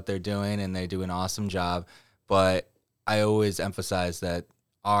doing what they're doing and they do an awesome job. But I always emphasize that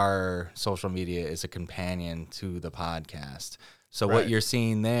our social media is a companion to the podcast. So what you're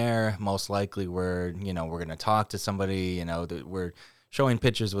seeing there, most likely we're going to talk to somebody, that we're showing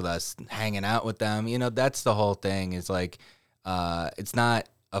pictures with us, hanging out with them. That's the whole thing is like, it's not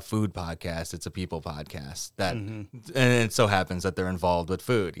a food podcast, it's a people podcast and it so happens that they're involved with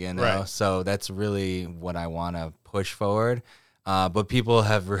food, Right. So that's really what I want to push forward. But people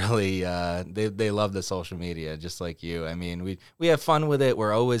have really, they love the social media, just like you. I mean, we have fun with it.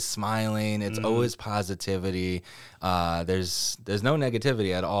 We're always smiling. It's always positivity. There's no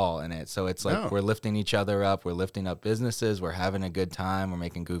negativity at all in it. So it's like we're lifting each other up. We're lifting up businesses. We're having a good time. We're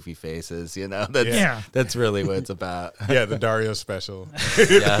making goofy faces. That's really what it's about. Yeah, the Dario special.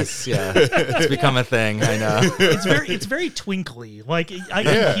 Yes, yeah. It's become a thing. I know. It's very twinkly. Like I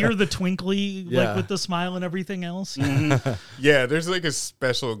can hear the twinkly, like with the smile and everything else. Yeah, there's like a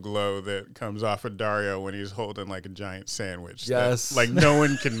special glow that comes off of Dario when he's holding like a giant sandwich. Yes, like no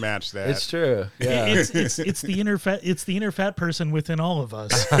one can match that. It's true. Yeah, it's the inner fat person within all of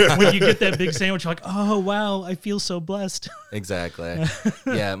us. When you get that big sandwich, you're like, oh wow, I feel so blessed. Exactly.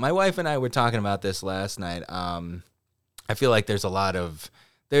 Yeah, my wife and I were talking about this last night. I feel like there's a lot of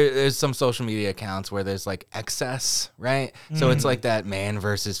there's some social media accounts where there's like excess, right? So it's like that man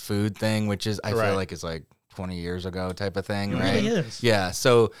versus food thing, which is I feel like is like 20 years ago type of thing, right? It really is. Yeah,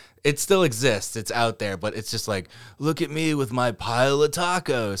 so it still exists. It's out there, but it's just like, look at me with my pile of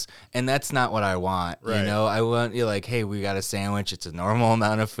tacos. And that's not what I want, right. I want you like, hey, we got a sandwich. It's a normal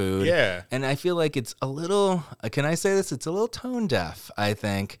amount of food. Yeah. And I feel like it's a little, can I say this? It's a little tone deaf, I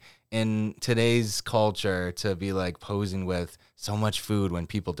think, in today's culture to be like posing with so much food when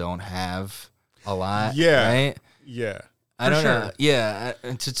people don't have a lot, right? Yeah. I don't know. Yeah,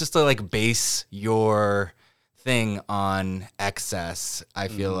 to just to like base your thing on excess, I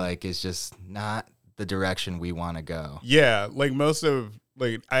feel like is just not the direction we want to go. Yeah, like most of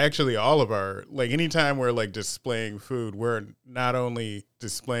all of our, like anytime we're like displaying food, we're not only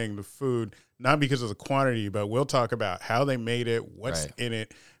displaying the food, not because of the quantity, but we'll talk about how they made it, what's in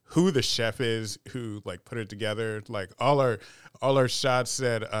it, who the chef is, who like put it together. Like all our shots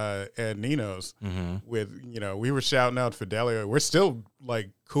at Nino's with, we were shouting out Fidelio. We're still like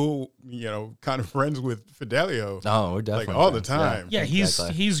cool, kind of friends with Fidelio. Oh, we're definitely like all friends. the time. Yeah,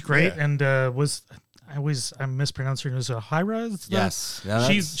 he's great, and I'm mispronouncing her as a Hyra. Yes,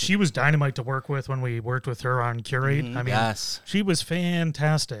 she was dynamite to work with when we worked with her on Curate. I mean, she was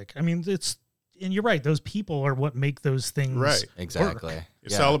fantastic. I mean, and you're right. Those people are what make those things right. Exactly. work.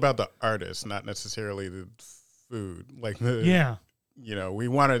 It's all about the artist, not necessarily the food. Like we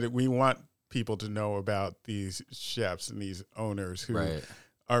want people to know about these chefs and these owners who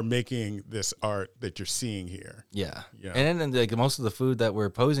are making this art that you're seeing here. Yeah. And then like most of the food that we're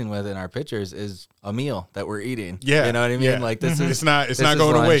posing with in our pictures is a meal that we're eating. Yeah. You know what I mean? Yeah. Like this is it's not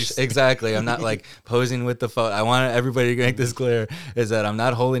going to waste. Exactly. I'm not like posing with the photo. I want everybody to make this clear is that I'm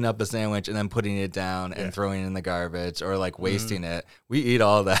not holding up a sandwich and then putting it down and throwing it in the garbage or like wasting it. We eat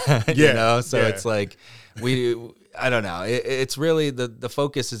all that, So it's like I don't know. It's really the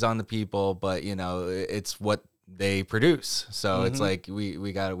focus is on the people, but it's what they produce. So it's like we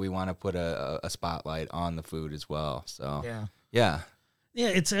want to put a spotlight on the food as well. So yeah.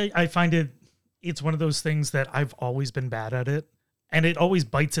 I find it's one of those things that I've always been bad at it, and it always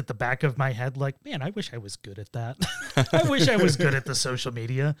bites at the back of my head. Like, man, I wish I was good at that. I wish I was good at the social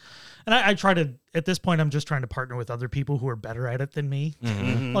media. And I try to, at this point, I'm just trying to partner with other people who are better at it than me.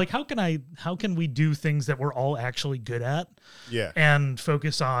 Like, how can we do things that we're all actually good at? Yeah. And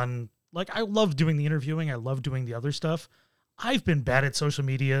focus on, like, I love doing the interviewing. I love doing the other stuff. I've been bad at social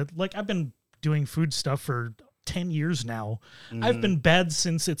media. Like, I've been doing food stuff for 10 years now. I've been bad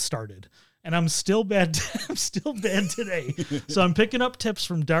since it started. And I'm still bad. I'm still bad today. So I'm picking up tips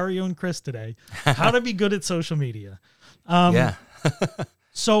from Dario and Chris today, how to be good at social media.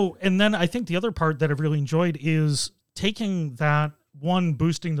 So, and then I think the other part that I've really enjoyed is taking that,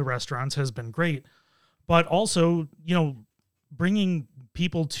 boosting the restaurants has been great, but also, bringing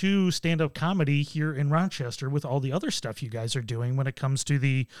people to stand-up comedy here in Rochester with all the other stuff you guys are doing when it comes to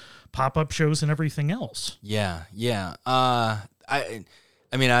the pop-up shows and everything else. Yeah. I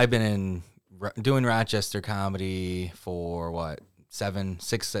mean, I've been doing Rochester comedy for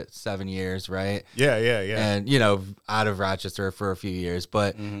 6, 7 years, right? Yeah. And, out of Rochester for a few years.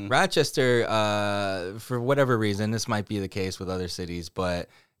 But Rochester, for whatever reason, this might be the case with other cities, but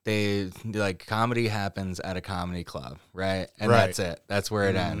they like comedy happens at a comedy club, right? And that's it. That's where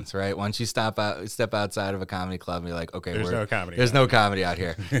it ends, right? Once you step outside of a comedy club, you're like, okay, there's no comedy out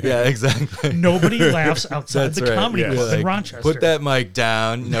here. Yeah, exactly. Nobody laughs outside the comedy club in Rochester. Put that mic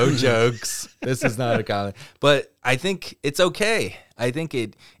down. No jokes. This is not a comedy. But I think it's okay. I think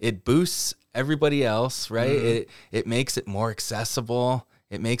it boosts everybody else, right? It makes it more accessible.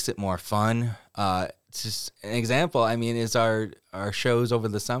 It makes it more fun. It's just an example. I mean, is our shows over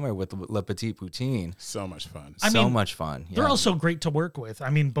the summer with Le Petit Poutine. So much fun. Much fun. They're also great to work with. I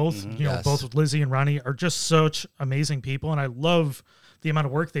mean, both both Lizzie and Ronnie are just such amazing people, and I love the amount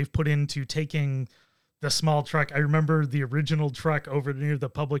of work they've put into taking the small truck. I remember the original truck over near the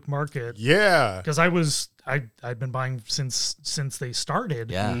public market. Yeah, because I'd been buying since they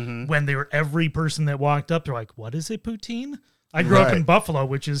started. Yeah, when they were every person that walked up, they're like, "What is it, poutine?" I grew up in Buffalo,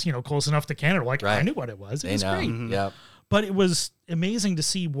 which is, close enough to Canada. Like, I knew what it was. It was great. Yep. But it was amazing to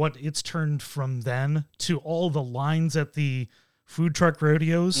see what it's turned from then to all the lines at the food truck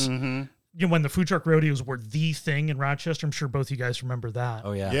rodeos. When the food truck rodeos were the thing in Rochester, I'm sure both of you guys remember that.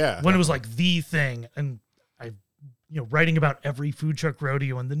 Oh, yeah. Yeah. When it was like the thing. And I, writing about every food truck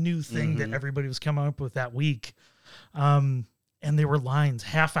rodeo and the new thing that everybody was coming up with that week. And there were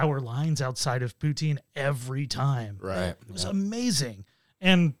half-hour lines outside of Poutine every time. Right. It was amazing.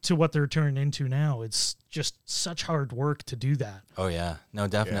 And to what they're turning into now, it's just such hard work to do that. Oh, yeah. No,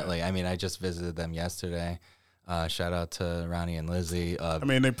 definitely. Yeah. I mean, I just visited them yesterday. Shout out to Ronnie and Lizzie.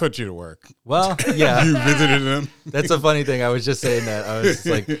 They put you to work. Well, yeah. You visited them. That's a funny thing. I was just saying that. I was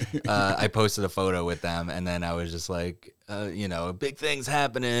like, I posted a photo with them, and then I was just like, big things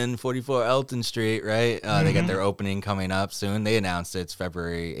happening, 44 Elton Street, right? They got their opening coming up soon. They announced it's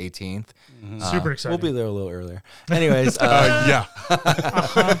February 18th. Super exciting. We'll be there a little earlier. Anyways. Yeah.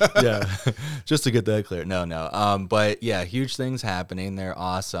 Yeah. Just to get that clear. No. But yeah, huge things happening. They're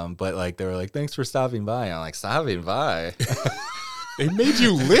awesome. But they were like, thanks for stopping by. I'm like, stopping by? They made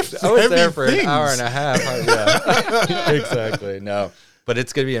you lift I was heavy there for things. an hour and a half. Yeah. Exactly. No. But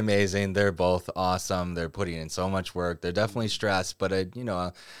it's gonna be amazing. They're both awesome. They're putting in so much work. They're definitely stressed, but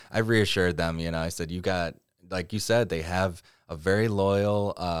I reassured them. I said, you got, like you said, they have a very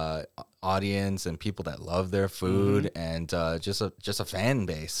loyal audience and people that love their food, and just a fan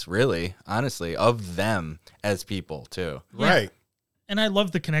base, really, honestly, of them as people too. Yeah. Right. And I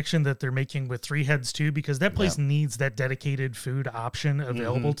love the connection that they're making with Three Heads too, because that place needs that dedicated food option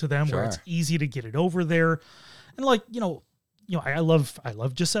available to them, where it's easy to get it over there. And I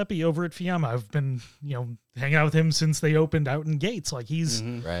love Giuseppe over at Fiamma. I've been, hanging out with him since they opened out in Gates. Like he's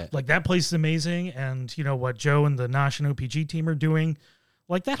like, that place is amazing. And what Joe and the Nosh and OPG team are doing,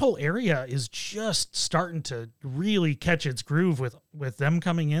 like that whole area is just starting to really catch its groove with them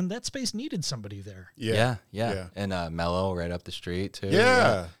coming in. That space needed somebody there. Yeah. And Mellow right up the street too.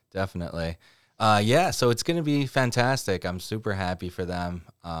 Yeah. Definitely. So it's going to be fantastic. I'm super happy for them.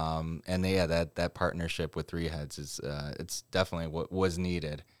 And that partnership with Three Heads is, it's definitely what was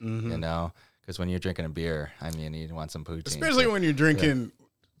needed, because when you're drinking a beer, I mean, you want some poutine. Especially when you're drinking,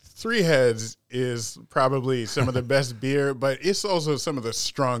 Three Heads is probably some of the best beer, but it's also some of the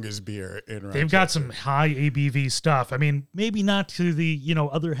strongest beer in Rochester. They've got some high ABV stuff. I mean, maybe not to the,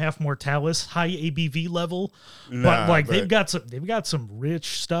 other Half Mortalis high ABV level, but they've got some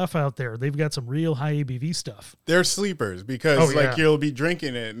rich stuff out there. They've got some real high ABV stuff. They're sleepers because you'll be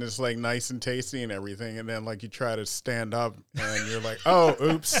drinking it and it's like nice and tasty and everything, and then like you try to stand up and you're like, oh,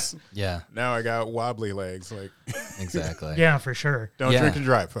 oops. Yeah. Now I got wobbly legs. Like exactly. Yeah, for sure. Don't drink and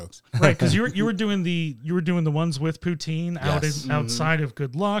drive, folks. Right, because you were doing the ones with poutine outside of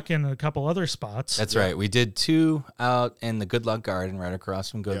Good Luck and a couple other spots. That's right. We did 2 out in the Good Luck Garden right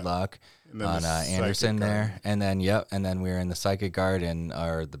across from Good Luck on Anderson there, and then we were in the Psychic Garden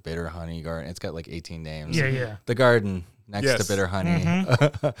or the Bitter Honey Garden. It's got like 18 names. Yeah. The garden next to Bitter Honey,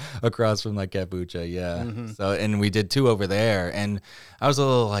 across from like Kombucha, So, and we did 2 over there, and I was a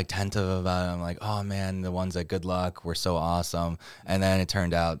little like tentative about it. I'm like, oh man, the ones at Good Luck were so awesome, and then it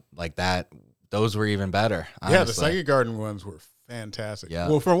turned out like that. Those were even better. Honestly. Yeah, the Psychic Garden ones were fantastic. Yeah.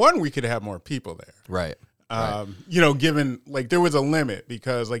 Well, for one, we could have more people there. Right. Given like there was a limit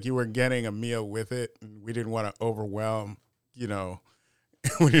because like you were getting a meal with it, and we didn't want to overwhelm,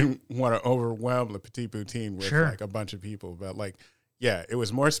 we didn't want to overwhelm the Petit Poutine with like a bunch of people, but like, it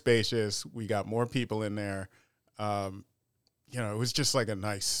was more spacious. We got more people in there. It was just like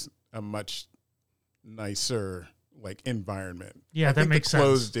a much nicer like environment. Yeah, I that think makes the sense.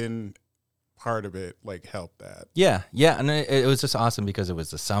 Closed in part of it like helped that. Yeah, and it was just awesome because it was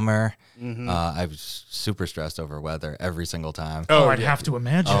the summer. I was super stressed over weather every single time. I'd have to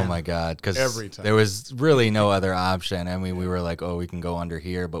imagine. Oh my god, because there was really no other option. I mean, we were like, we can go under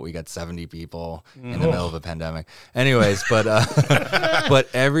here, but we got 70 people in the middle of a pandemic. Anyways, but but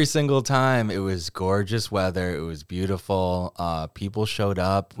every single time it was gorgeous weather. It was beautiful. People showed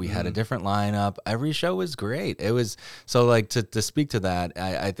up. We had a different lineup. Every show was great. It was so like to speak to that.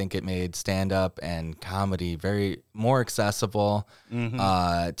 I think it made stand up and comedy very more accessible,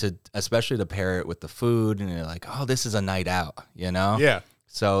 to especially to pair it with the food, and you're like, oh, this is a night out,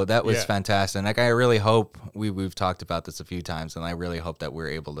 So that was fantastic. And like, I really hope we've talked about this a few times, and I really hope that we're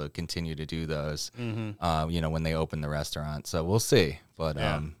able to continue to do those, when they open the restaurant. So we'll see. But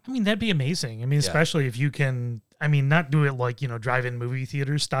I mean, that'd be amazing. I mean, especially if you can, not do it like, drive-in movie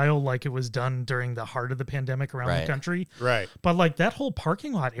theater style, like it was done during the heart of the pandemic around the country. Right. But like that whole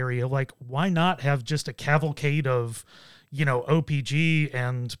parking lot area, like why not have just a cavalcade of, OPG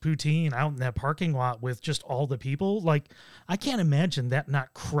and poutine out in that parking lot with just all the people? Like, I can't imagine that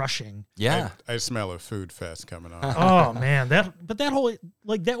not crushing. Yeah. I smell a food fest coming on. Oh man, that whole,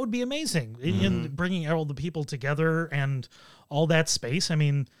 like, that would be amazing in bringing all the people together and all that space. I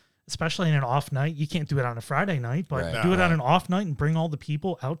mean, especially in an off night, you can't do it on a Friday night, but do it on an off night and bring all the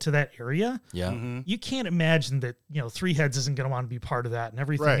people out to that area. Yeah. You can't imagine that, Three Heads isn't going to want to be part of that and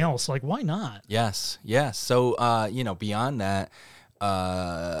everything else. Like, why not? Yes. So, beyond that,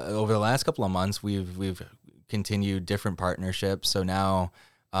 over the last couple of months, we've continued different partnerships. So now,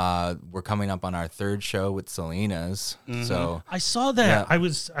 we're coming up on our 3rd show with Selena's. So I saw that.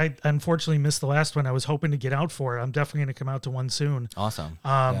 I unfortunately missed the last one. I was hoping to get out for it. I'm definitely going to come out to one soon. Awesome.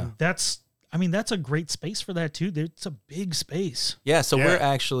 That's a great space for that too. It's a big space. Yeah. So we're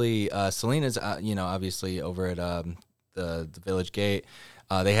actually, Selena's, obviously over at the Village Gate.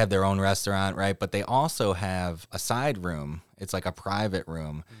 They have their own restaurant, right? But they also have a side room. It's like a private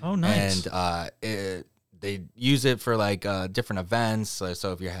room. Oh, nice. And they use it for like different events.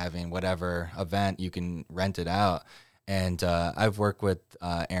 So if you're having whatever event, you can rent it out. And I've worked with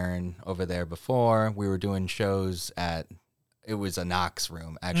Aaron over there before. We were doing shows at it was a Knox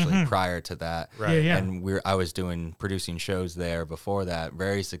room actually prior to that. Right. Yeah. And I was producing shows there before that,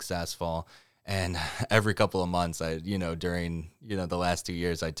 very successful. And every couple of months, during the last 2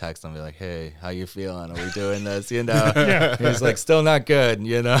 years, I'd text him and be like, "Hey, how you feeling? Are we doing this?" Yeah. He's like, "Still not good."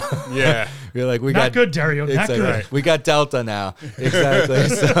 Yeah. You're like, "We Not got good, Dario. Not exactly. good. We got Delta now." Exactly.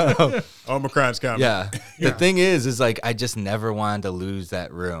 So Omicron's coming. yeah. Yeah. The thing is like I just never wanted to lose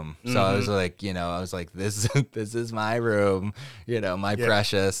that room. So I was like, this is my room, my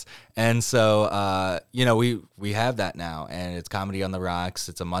precious. And so we have that now, and it's Comedy on the Rocks.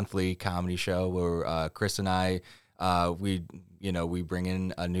 It's a monthly comedy show where Chris and I we bring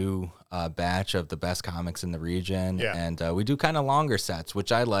in a new batch of the best comics in the region, and we do kind of longer sets,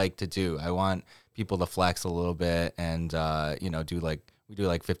 which I like to do. I want people to flex a little bit and we do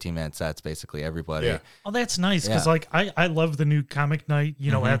like 15-minute sets, basically, everybody. Yeah. Oh, that's nice because Yeah. like I love the new comic night,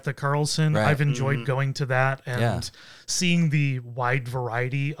 at the Carlson. Right. I've enjoyed going to that and seeing the wide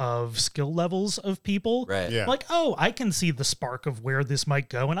variety of skill levels of people. Right. Yeah. Like, oh, I can see the spark of where this might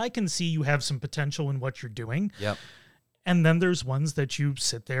go, and I can see you have some potential in what you're doing. Yep. And then there's ones that you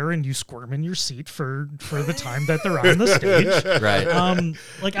sit there and you squirm in your seat for the time that they're on the stage. Right.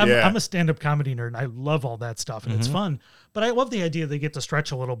 I'm a stand-up comedy nerd and I love all that stuff and it's fun. But I love the idea they get to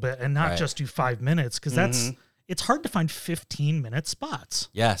stretch a little bit and not just do 5 minutes because it's hard to find 15-minute spots.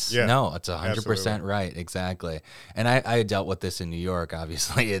 Yes. Yeah. No, it's 100% Absolutely. right. Exactly. And I dealt with this in New York,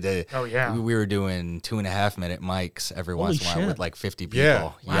 obviously. Oh, yeah. We were doing 2.5-minute mics every Holy once in a while shit. with like 50 people.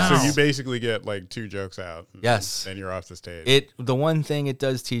 Yeah. Wow. So you basically get like 2 jokes out. Yes. Then you're off the stage. The one thing it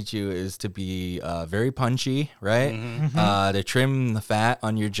does teach you is to be very punchy, right? To trim the fat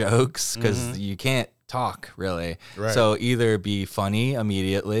on your jokes because you can't talk really. Right. So either be funny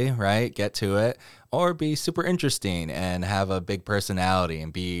immediately, right? Get to it, or be super interesting and have a big personality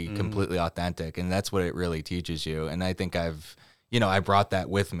and be completely authentic. And that's what it really teaches you. And I think I brought that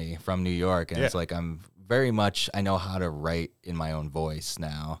with me from New York. And it's like I know how to write in my own voice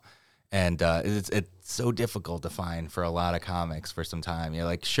now. And it's so difficult to find for a lot of comics for some time. You're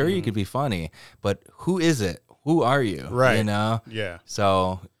like, sure, you could be funny, but who is it? Who are you? Right. Yeah.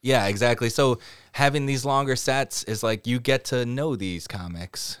 So, yeah, exactly. So having these longer sets is like you get to know these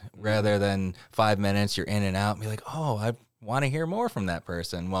comics rather than 5 minutes, you're in and out and be like, oh, I want to hear more from that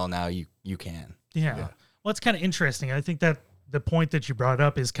person. Well, now you can. Yeah. Well, it's kind of interesting. I think that the point that you brought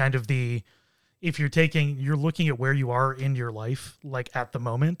up is kind of if you're looking at where you are in your life, like at the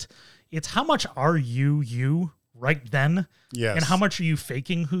moment, it's how much are you right then? Yes. And how much are you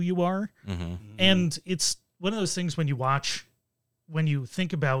faking who you are? And it's one of those things when you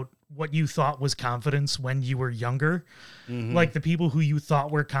think about what you thought was confidence when you were younger, like the people who you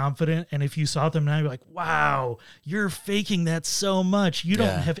thought were confident. And if you saw them now, you're like, wow, you're faking that so much. You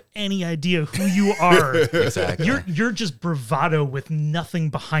don't have any idea who you are. Exactly. You're just bravado with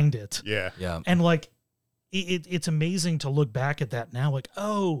nothing behind it. Yeah. Yeah. And like, it's amazing to look back at that now. Like,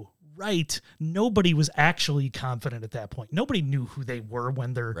 oh, right. Nobody was actually confident at that point. Nobody knew who they were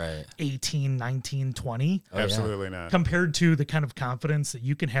when they're 18, 19, 20. Oh, yeah. Absolutely not. Compared to the kind of confidence that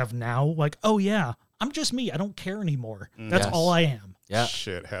you can have now. Like, oh yeah, I'm just me. I don't care anymore. That's Yes. all I am. Yeah.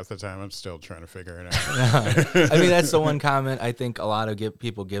 Shit, half the time I'm still trying to figure it out. I mean, that's the one comment I think a lot of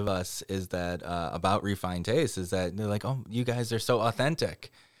people give us is that about Refined Taste is that they're like, oh, you guys are so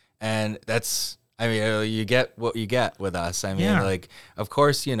authentic. And that's, I mean, you get what you get with us. I mean, like, of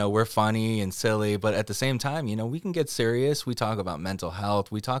course, we're funny and silly, but at the same time, we can get serious. We talk about mental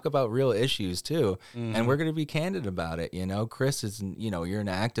health. We talk about real issues too. And we're going to be candid about it. Chris is, you're an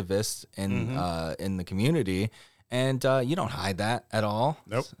activist in the community and you don't hide that at all.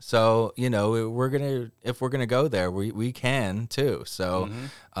 Nope. So, if we're going to go there, we can too. So,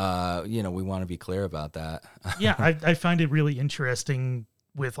 we want to be clear about that. Yeah. I find it really interesting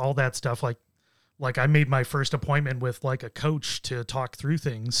with all that stuff. Like I made my first appointment with like a coach to talk through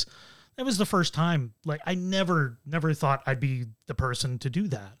things. It was the first time. Like I never thought I'd be the person to do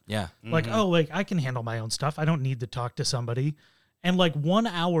that. Yeah. Like, oh, like I can handle my own stuff. I don't need to talk to somebody. And like 1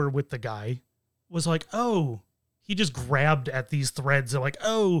 hour with the guy was like, oh, he just grabbed at these threads. They're like,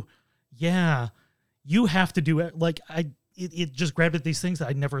 oh yeah, you have to do it. Like it just grabbed at these things that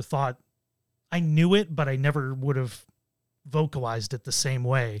I never thought I knew it, but I never would have vocalized it the same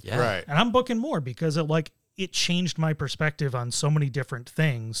way. Yeah. Right. And I'm booking more because it changed my perspective on so many different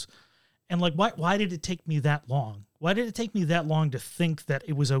things. And like, why did it take me that long? Why did it take me that long to think that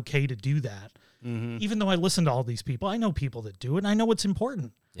it was okay to do that? Even though I listen to all these people, I know people that do it and I know what's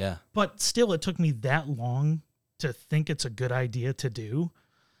important, Yeah. but still it took me that long to think it's a good idea to do.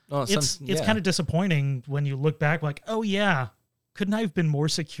 Well, It's kind of disappointing when you look back like, oh yeah, couldn't I have been more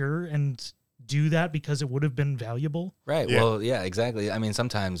secure and do that because it would have been valuable. Right. Yeah. Well, yeah, exactly. I mean,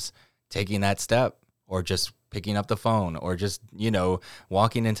 sometimes taking that step or just picking up the phone or just,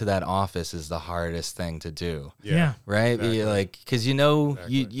 walking into that office is the hardest thing to do. Yeah. Right. Exactly. Like, because, you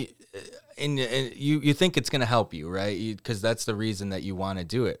think it's going to help you, right? Because that's the reason that you want to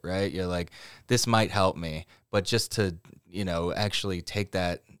do it, right? You're like, this might help me. But just to, actually take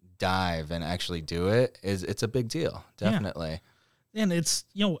that dive and actually do it's a big deal. Definitely. Yeah. And it's,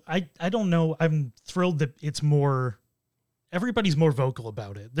 I don't know. I'm thrilled that it's more, everybody's more vocal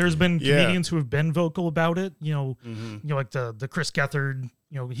about it. There's been comedians who have been vocal about it, like the Chris Gethard,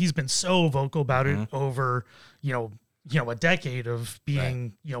 he's been so vocal about it over, a decade of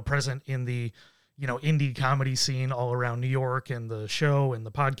being, present in the, indie comedy scene all around New York and the show and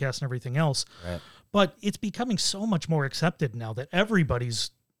the podcast and everything else. Right. But it's becoming so much more accepted now that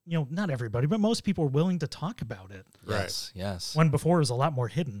everybody's, not everybody, but most people are willing to talk about it. Yes. Yes. When before it was a lot more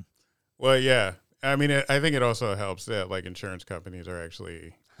hidden. Well, yeah. I mean, I think it also helps that like insurance companies are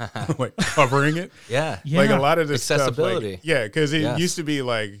actually like covering it. Yeah. Like a lot of this accessibility. Stuff, because it used to be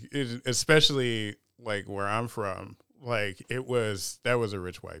like, especially like where I'm from, like that was a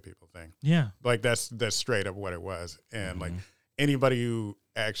rich white people thing. Yeah. Like that's straight up what it was. And like anybody who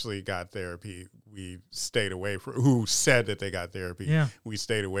actually got therapy, we stayed away from, who said that they got therapy. Yeah. We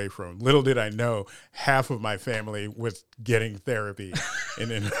stayed away from. Little did I know, half of my family was getting therapy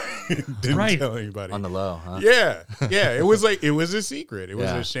and then didn't tell anybody. On the low, huh? Yeah. Yeah. It was like, it was a secret. It was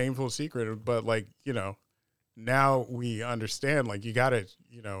a shameful secret. But like, now we understand, like you gotta,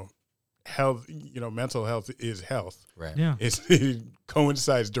 health, mental health is health. Right. Yeah. It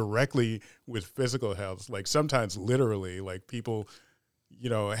coincides directly with physical health. Like sometimes literally, like people,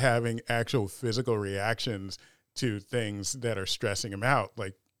 having actual physical reactions to things that are stressing them out.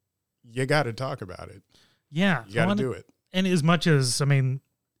 Like you got to talk about it. Yeah. You got to do it. And as much as, I mean,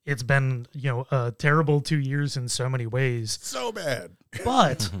 it's been, a terrible 2 years in so many ways. So bad.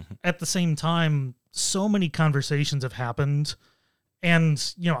 But at the same time, so many conversations have happened. And,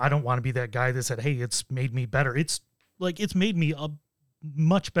 I don't want to be that guy that said, hey, it's made me better. It's like, it's made me a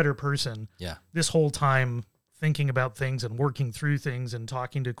much better person. Yeah. This whole time thinking about things and working through things and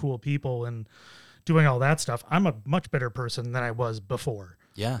talking to cool people and doing all that stuff. I'm a much better person than I was before.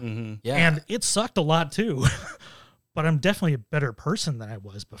 Yeah. Mm-hmm. Yeah. And it sucked a lot too, but I'm definitely a better person than I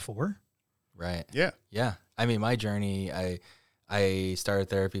was before. Right. Yeah. Yeah. I mean, my journey, I started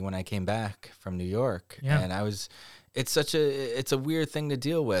therapy when I came back from New York. Yeah. And it's a weird thing to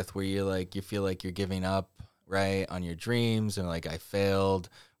deal with where you feel like you're giving up, right, on your dreams and like, I failed.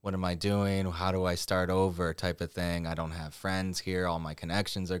 What am I doing? How do I start over type of thing? I don't have friends here. All my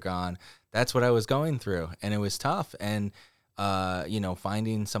connections are gone. That's what I was going through. And it was tough. And,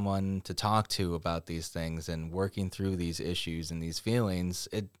 finding someone to talk to about these things and working through these issues and these feelings,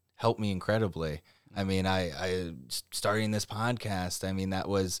 it helped me incredibly. I mean, I starting this podcast, I mean,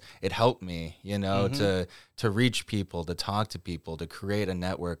 it helped me, to reach people, to talk to people, to create a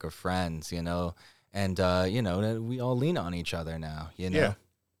network of friends, and, we all lean on each other now, Yeah.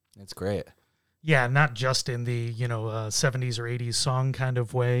 It's great. Yeah, not just in the, 70s or 80s song kind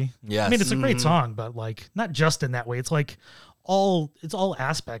of way. Yes. I mean, it's a great song, but like not just in that way. It's like it's all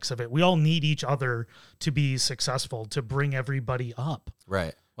aspects of it. We all need each other to be successful, to bring everybody up.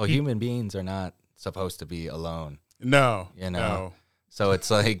 Right. Well, human beings are not supposed to be alone. No. No. So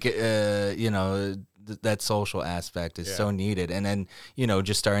it's like, that social aspect is so needed. And then,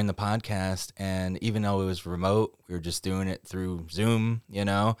 just starting the podcast, and even though it was remote, we were just doing it through Zoom, we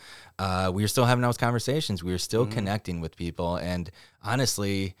were still having those conversations. We were still connecting with people. And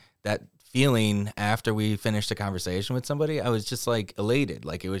honestly, that feeling after we finished a conversation with somebody, I was just like elated.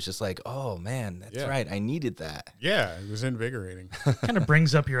 Like, it was just like, oh man, that's right. I needed that. Yeah. It was invigorating. Kind of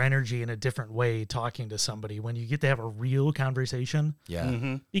brings up your energy in a different way talking to somebody when you get to have a real conversation. Yeah.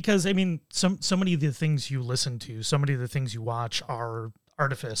 Mm-hmm. Because I mean, so many of the things you listen to, so many of the things you watch are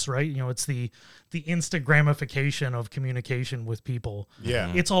artifice, right? It's the Instagramification of communication with people.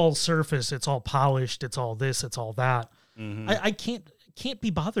 Yeah. It's all surface, it's all polished, it's all this, it's all that. Mm-hmm. I can't be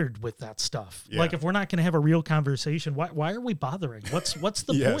bothered with that stuff. Yeah. Like if we're not going to have a real conversation, why are we bothering? What's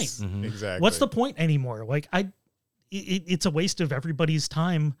the Yes, point? Mm-hmm. Exactly. What's the point anymore? Like it's a waste of everybody's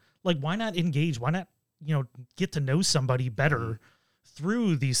time. Like why not engage? Why not, get to know somebody better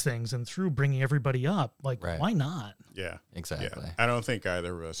through these things and through bringing everybody up? Like why not? Yeah. Exactly. Yeah. I don't think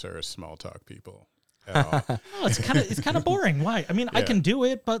either of us are small talk people at all. No, it's kind of boring. Why? I mean, I can do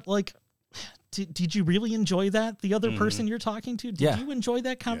it, but like did you really enjoy that? The other person you're talking to, did you enjoy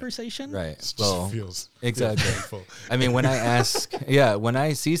that conversation? Right. Well, feels exactly. painful. I mean, when I when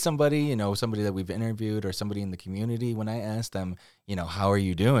I see somebody, somebody that we've interviewed or somebody in the community, when I ask them, how are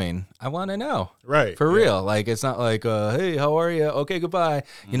you doing? I want to know. Right. For real. Like, it's not like, hey, how are you? Okay, goodbye.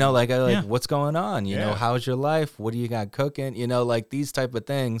 What's going on? How's your life? What do you got cooking? Like these type of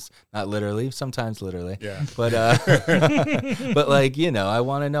things, not literally, sometimes literally. Yeah. But, but I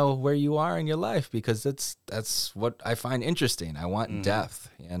want to know where you are in your life because that's what I find interesting. I want depth,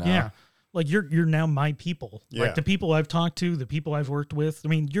 Yeah. Like you're now my people. Yeah. Like the people I've talked to, the people I've worked with. I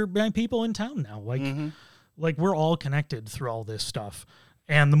mean, you're my people in town now. Like we're all connected through all this stuff.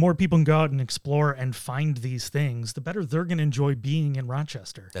 And the more people can go out and explore and find these things, the better they're going to enjoy being in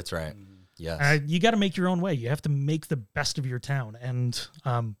Rochester. That's right. Yes. You got to make your own way. You have to make the best of your town. And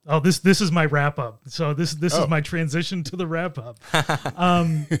this is my wrap up. So this is my transition to the wrap up.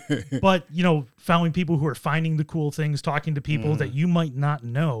 But following people who are finding the cool things, talking to people that you might not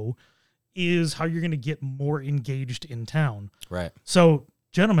know, is how you're going to get more engaged in town. Right. So,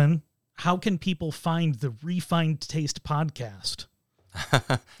 gentlemen, how can people find the Refined Taste podcast?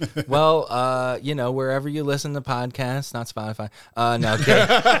 Well, wherever you listen to podcasts, not Spotify. No, okay.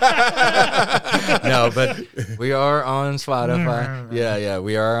 No, but we are on Spotify. Yeah,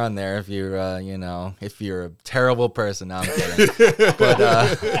 we are on there. If you're, if you're a terrible person, no, I'm kidding. But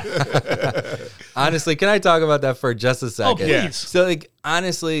honestly, can I talk about that for just a second? Oh, please. So,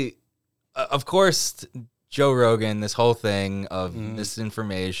 honestly, of course, Joe Rogan, this whole thing of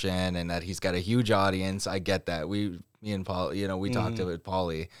misinformation and that he's got a huge audience. I get that. Me and Paul, we talked to it,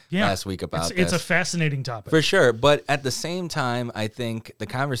 Paulie, last week about this. It's a fascinating topic. For sure. But at the same time, I think the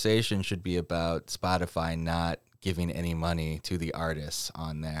conversation should be about Spotify not giving any money to the artists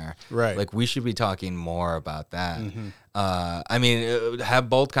on there. Right. Like, we should be talking more about that. I mean, have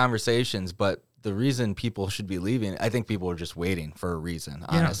bold conversations, but the reason people should be leaving, I think people are just waiting for a reason,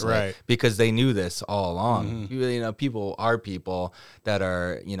 honestly. Right. Because they knew this all along. People are people that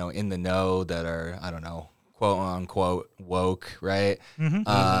are, in the know, that are, I don't know, quote unquote woke, right?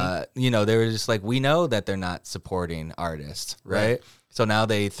 They were just like, we know that they're not supporting artists, right? So now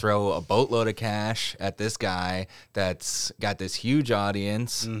they throw a boatload of cash at this guy that's got this huge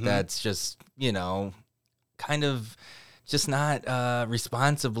audience that's just, kind of just not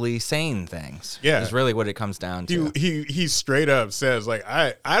responsibly saying things. Yeah. Is really what it comes down to. He straight up says, like,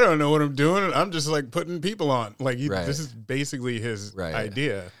 I don't know what I'm doing. I'm just like putting people on. Like, this is basically his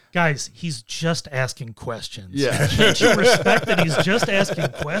idea. Guys, he's just asking questions. Yeah. Can't you respect that he's just asking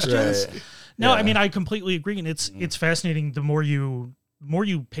questions? Right. No, I mean, I completely agree. And it's fascinating. The more you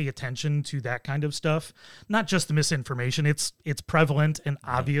pay attention to that kind of stuff, not just the misinformation, it's prevalent and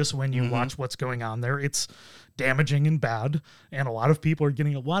obvious when you watch what's going on there. It's damaging and bad. And a lot of people are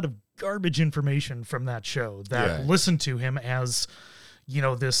getting a lot of garbage information from that show that listen to him as,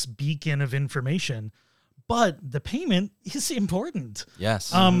 this beacon of information. But the payment is important.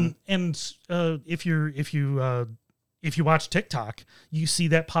 Yes. And if you watch TikTok, you see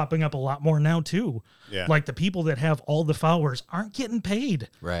that popping up a lot more now too. Yeah. Like the people that have all the followers aren't getting paid.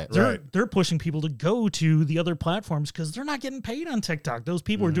 Right. They're pushing people to go to the other platforms because they're not getting paid on TikTok. Those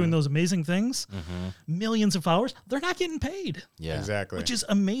people are doing those amazing things, millions of followers. They're not getting paid. Yeah. Exactly. Which is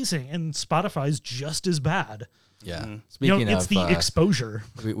amazing. And Spotify's just as bad. Yeah. Speaking it's of the exposure.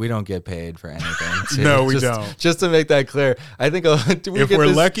 we don't get paid for anything. No, we don't. Just to make that clear, I think if we're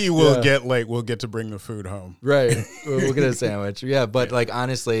lucky, we'll get to bring the food home. Right. We'll get a sandwich. Yeah, but like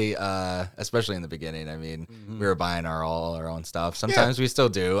honestly, especially in the beginning, I mean, we were buying all our own stuff. Sometimes we still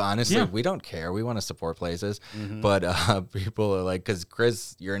do. Honestly, we don't care. We want to support places, but people are like, because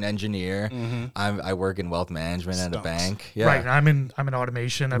Chris, you're an engineer. I work in wealth management at a bank. Yeah. Right. I'm in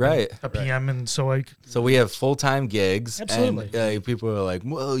automation. I'm a PM, and so we have full-time gigs. Absolutely. And people are like,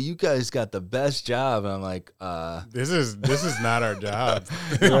 "Whoa, you guys got the best job." And I'm like, this is not our job."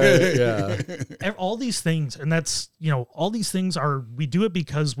 Right, yeah. All these things, and that's, all these things we do it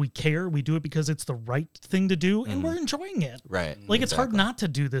because we care. We do it because it's the right thing to do, and we're enjoying it. Right. Like, it's hard not to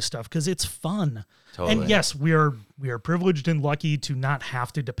do this stuff because it's fun. Totally. And yes, we are privileged and lucky to not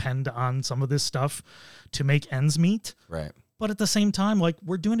have to depend on some of this stuff to make ends meet. Right. But at the same time, like,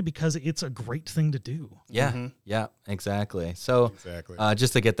 we're doing it because it's a great thing to do. Yeah, yeah, exactly. So,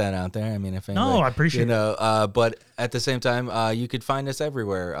 just to get that out there, I mean, if anybody, I appreciate it. But at the same time, you could find us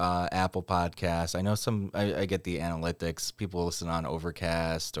everywhere. Apple Podcasts. I know I get the analytics. People listen on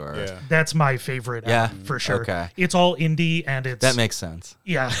Overcast or that's my favorite app for sure. Okay, it's all indie and that makes sense.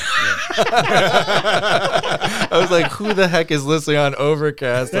 Yeah. I was like, who the heck is listening on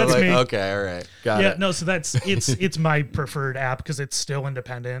Overcast? That's I'm like, me. okay, all right, got it. No, so it's my preferred standard app because it's still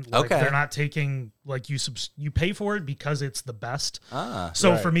independent. Like, Okay. they're not taking, like, you pay for it because it's the best.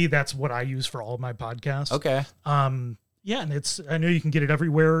 So For me, that's what I use for all of my podcasts. okay. Yeah, and I know you can get it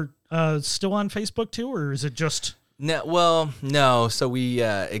everywhere. Still on Facebook too, or is it just? No. So we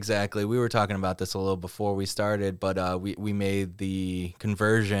exactly. We were talking about this a little before we started, but we made the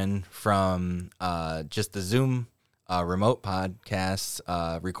conversion from just the Zoom remote podcasts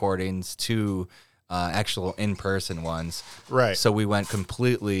recordings to actual in-person ones. Right. So we went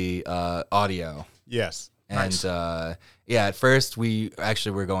completely audio. Yes. And at first we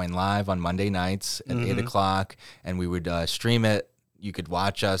actually were going live on Monday nights at 8 o'clock, and we would stream it. You could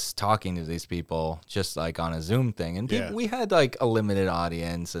watch us talking to these people just like on a Zoom thing. And we had like a limited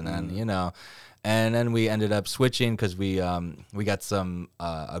audience, and then, and then we ended up switching because we got some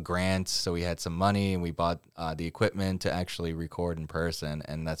a grant, so we had some money, and we bought the equipment to actually record in person,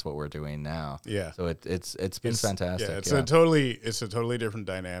 and that's what we're doing now. Yeah. So it's been fantastic. Yeah, it's a totally different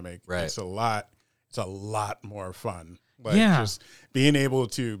dynamic. Right. It's a lot more fun. Like, Yeah. just being able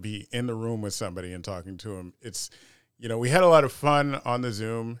to be in the room with somebody and talking to them. It's, we had a lot of fun on the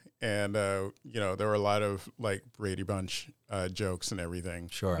Zoom, and there were a lot of like Brady Bunch jokes and everything.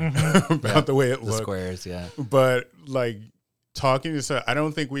 Sure. about the way it The looked. squares, yeah. But like talking to I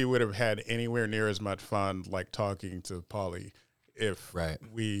don't think we would have had anywhere near as much fun like talking to Pauly if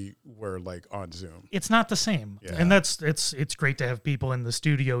we were like on Zoom. It's not the same. Yeah. And it's great to have people in the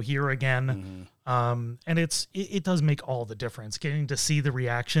studio here again. And it does make all the difference getting to see the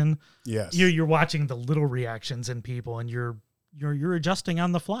reaction. Yes. You're watching the little reactions in people, and you're adjusting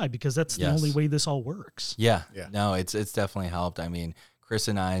on the fly because that's the only way this all works. Yeah. Yeah. No, it's definitely helped. I mean, Chris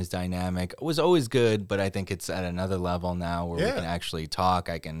and I's dynamic was always good, but I think it's at another level now where we can actually talk.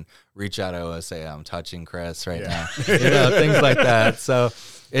 I can reach out and say, I'm touching Chris right now, things like that. So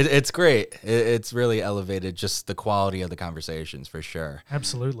it's great. It's really elevated just the quality of the conversations for sure.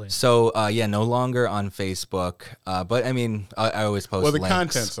 Absolutely. So, no longer on Facebook. But I mean, I always post Well, the links.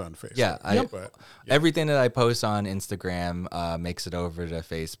 content's on Facebook. Yeah. But, Everything that I post on Instagram makes it over to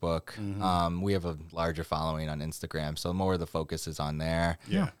Facebook. We have a larger following on Instagram, so more of the focus is on there.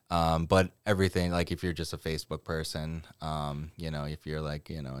 Yeah. But everything, like if you're just a Facebook person, if you're like,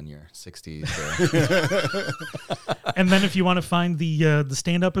 in your 60s. And then if you want to find the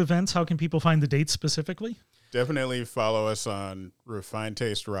stand-up events, how can people find the dates specifically? Definitely follow us on Refined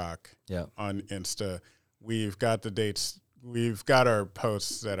Taste Rock on Insta. We've got the dates. We've got our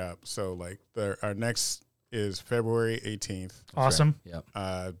posts set up. So like our next is February 18th. Awesome. Right.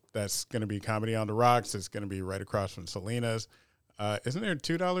 Yep. That's going to be Comedy on the Rocks. It's going to be right across from Selena's. Isn't there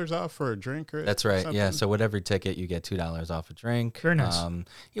 $2 off for a drink? That's right. Something? Yeah. So whatever ticket, you get $2 off a drink. Very nice.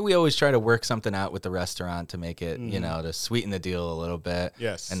 We always try to work something out with the restaurant to make it, to sweeten the deal a little bit.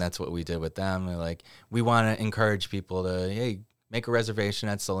 Yes. And that's what we did with them. We want to encourage people to, make a reservation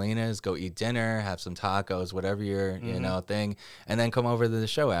at Selena's, go eat dinner, have some tacos, whatever your, thing, and then come over to the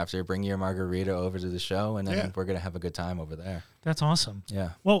show after. Bring your margarita over to the show, and then we're going to have a good time over there. That's awesome. Yeah.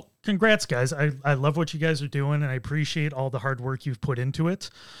 Well, congrats, guys. I love what you guys are doing, and I appreciate all the hard work you've put into it.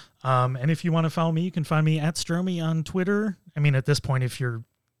 And if you want to follow me, you can find me at Stromy on Twitter. I mean, at this point, if you're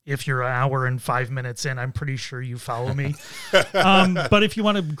an hour and 5 minutes in, I'm pretty sure you follow me. But if you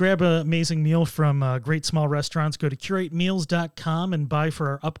want to grab an amazing meal from great small restaurants, go to curatemeals.com and buy for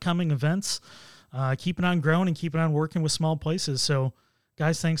our upcoming events. Keep it on growing and keep it on working with small places. So,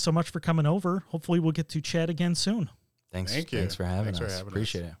 guys, thanks so much for coming over. Hopefully we'll get to chat again soon. Thanks. Thank you. Thanks for having Thanks us. for having us.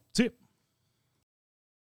 Appreciate it. See you.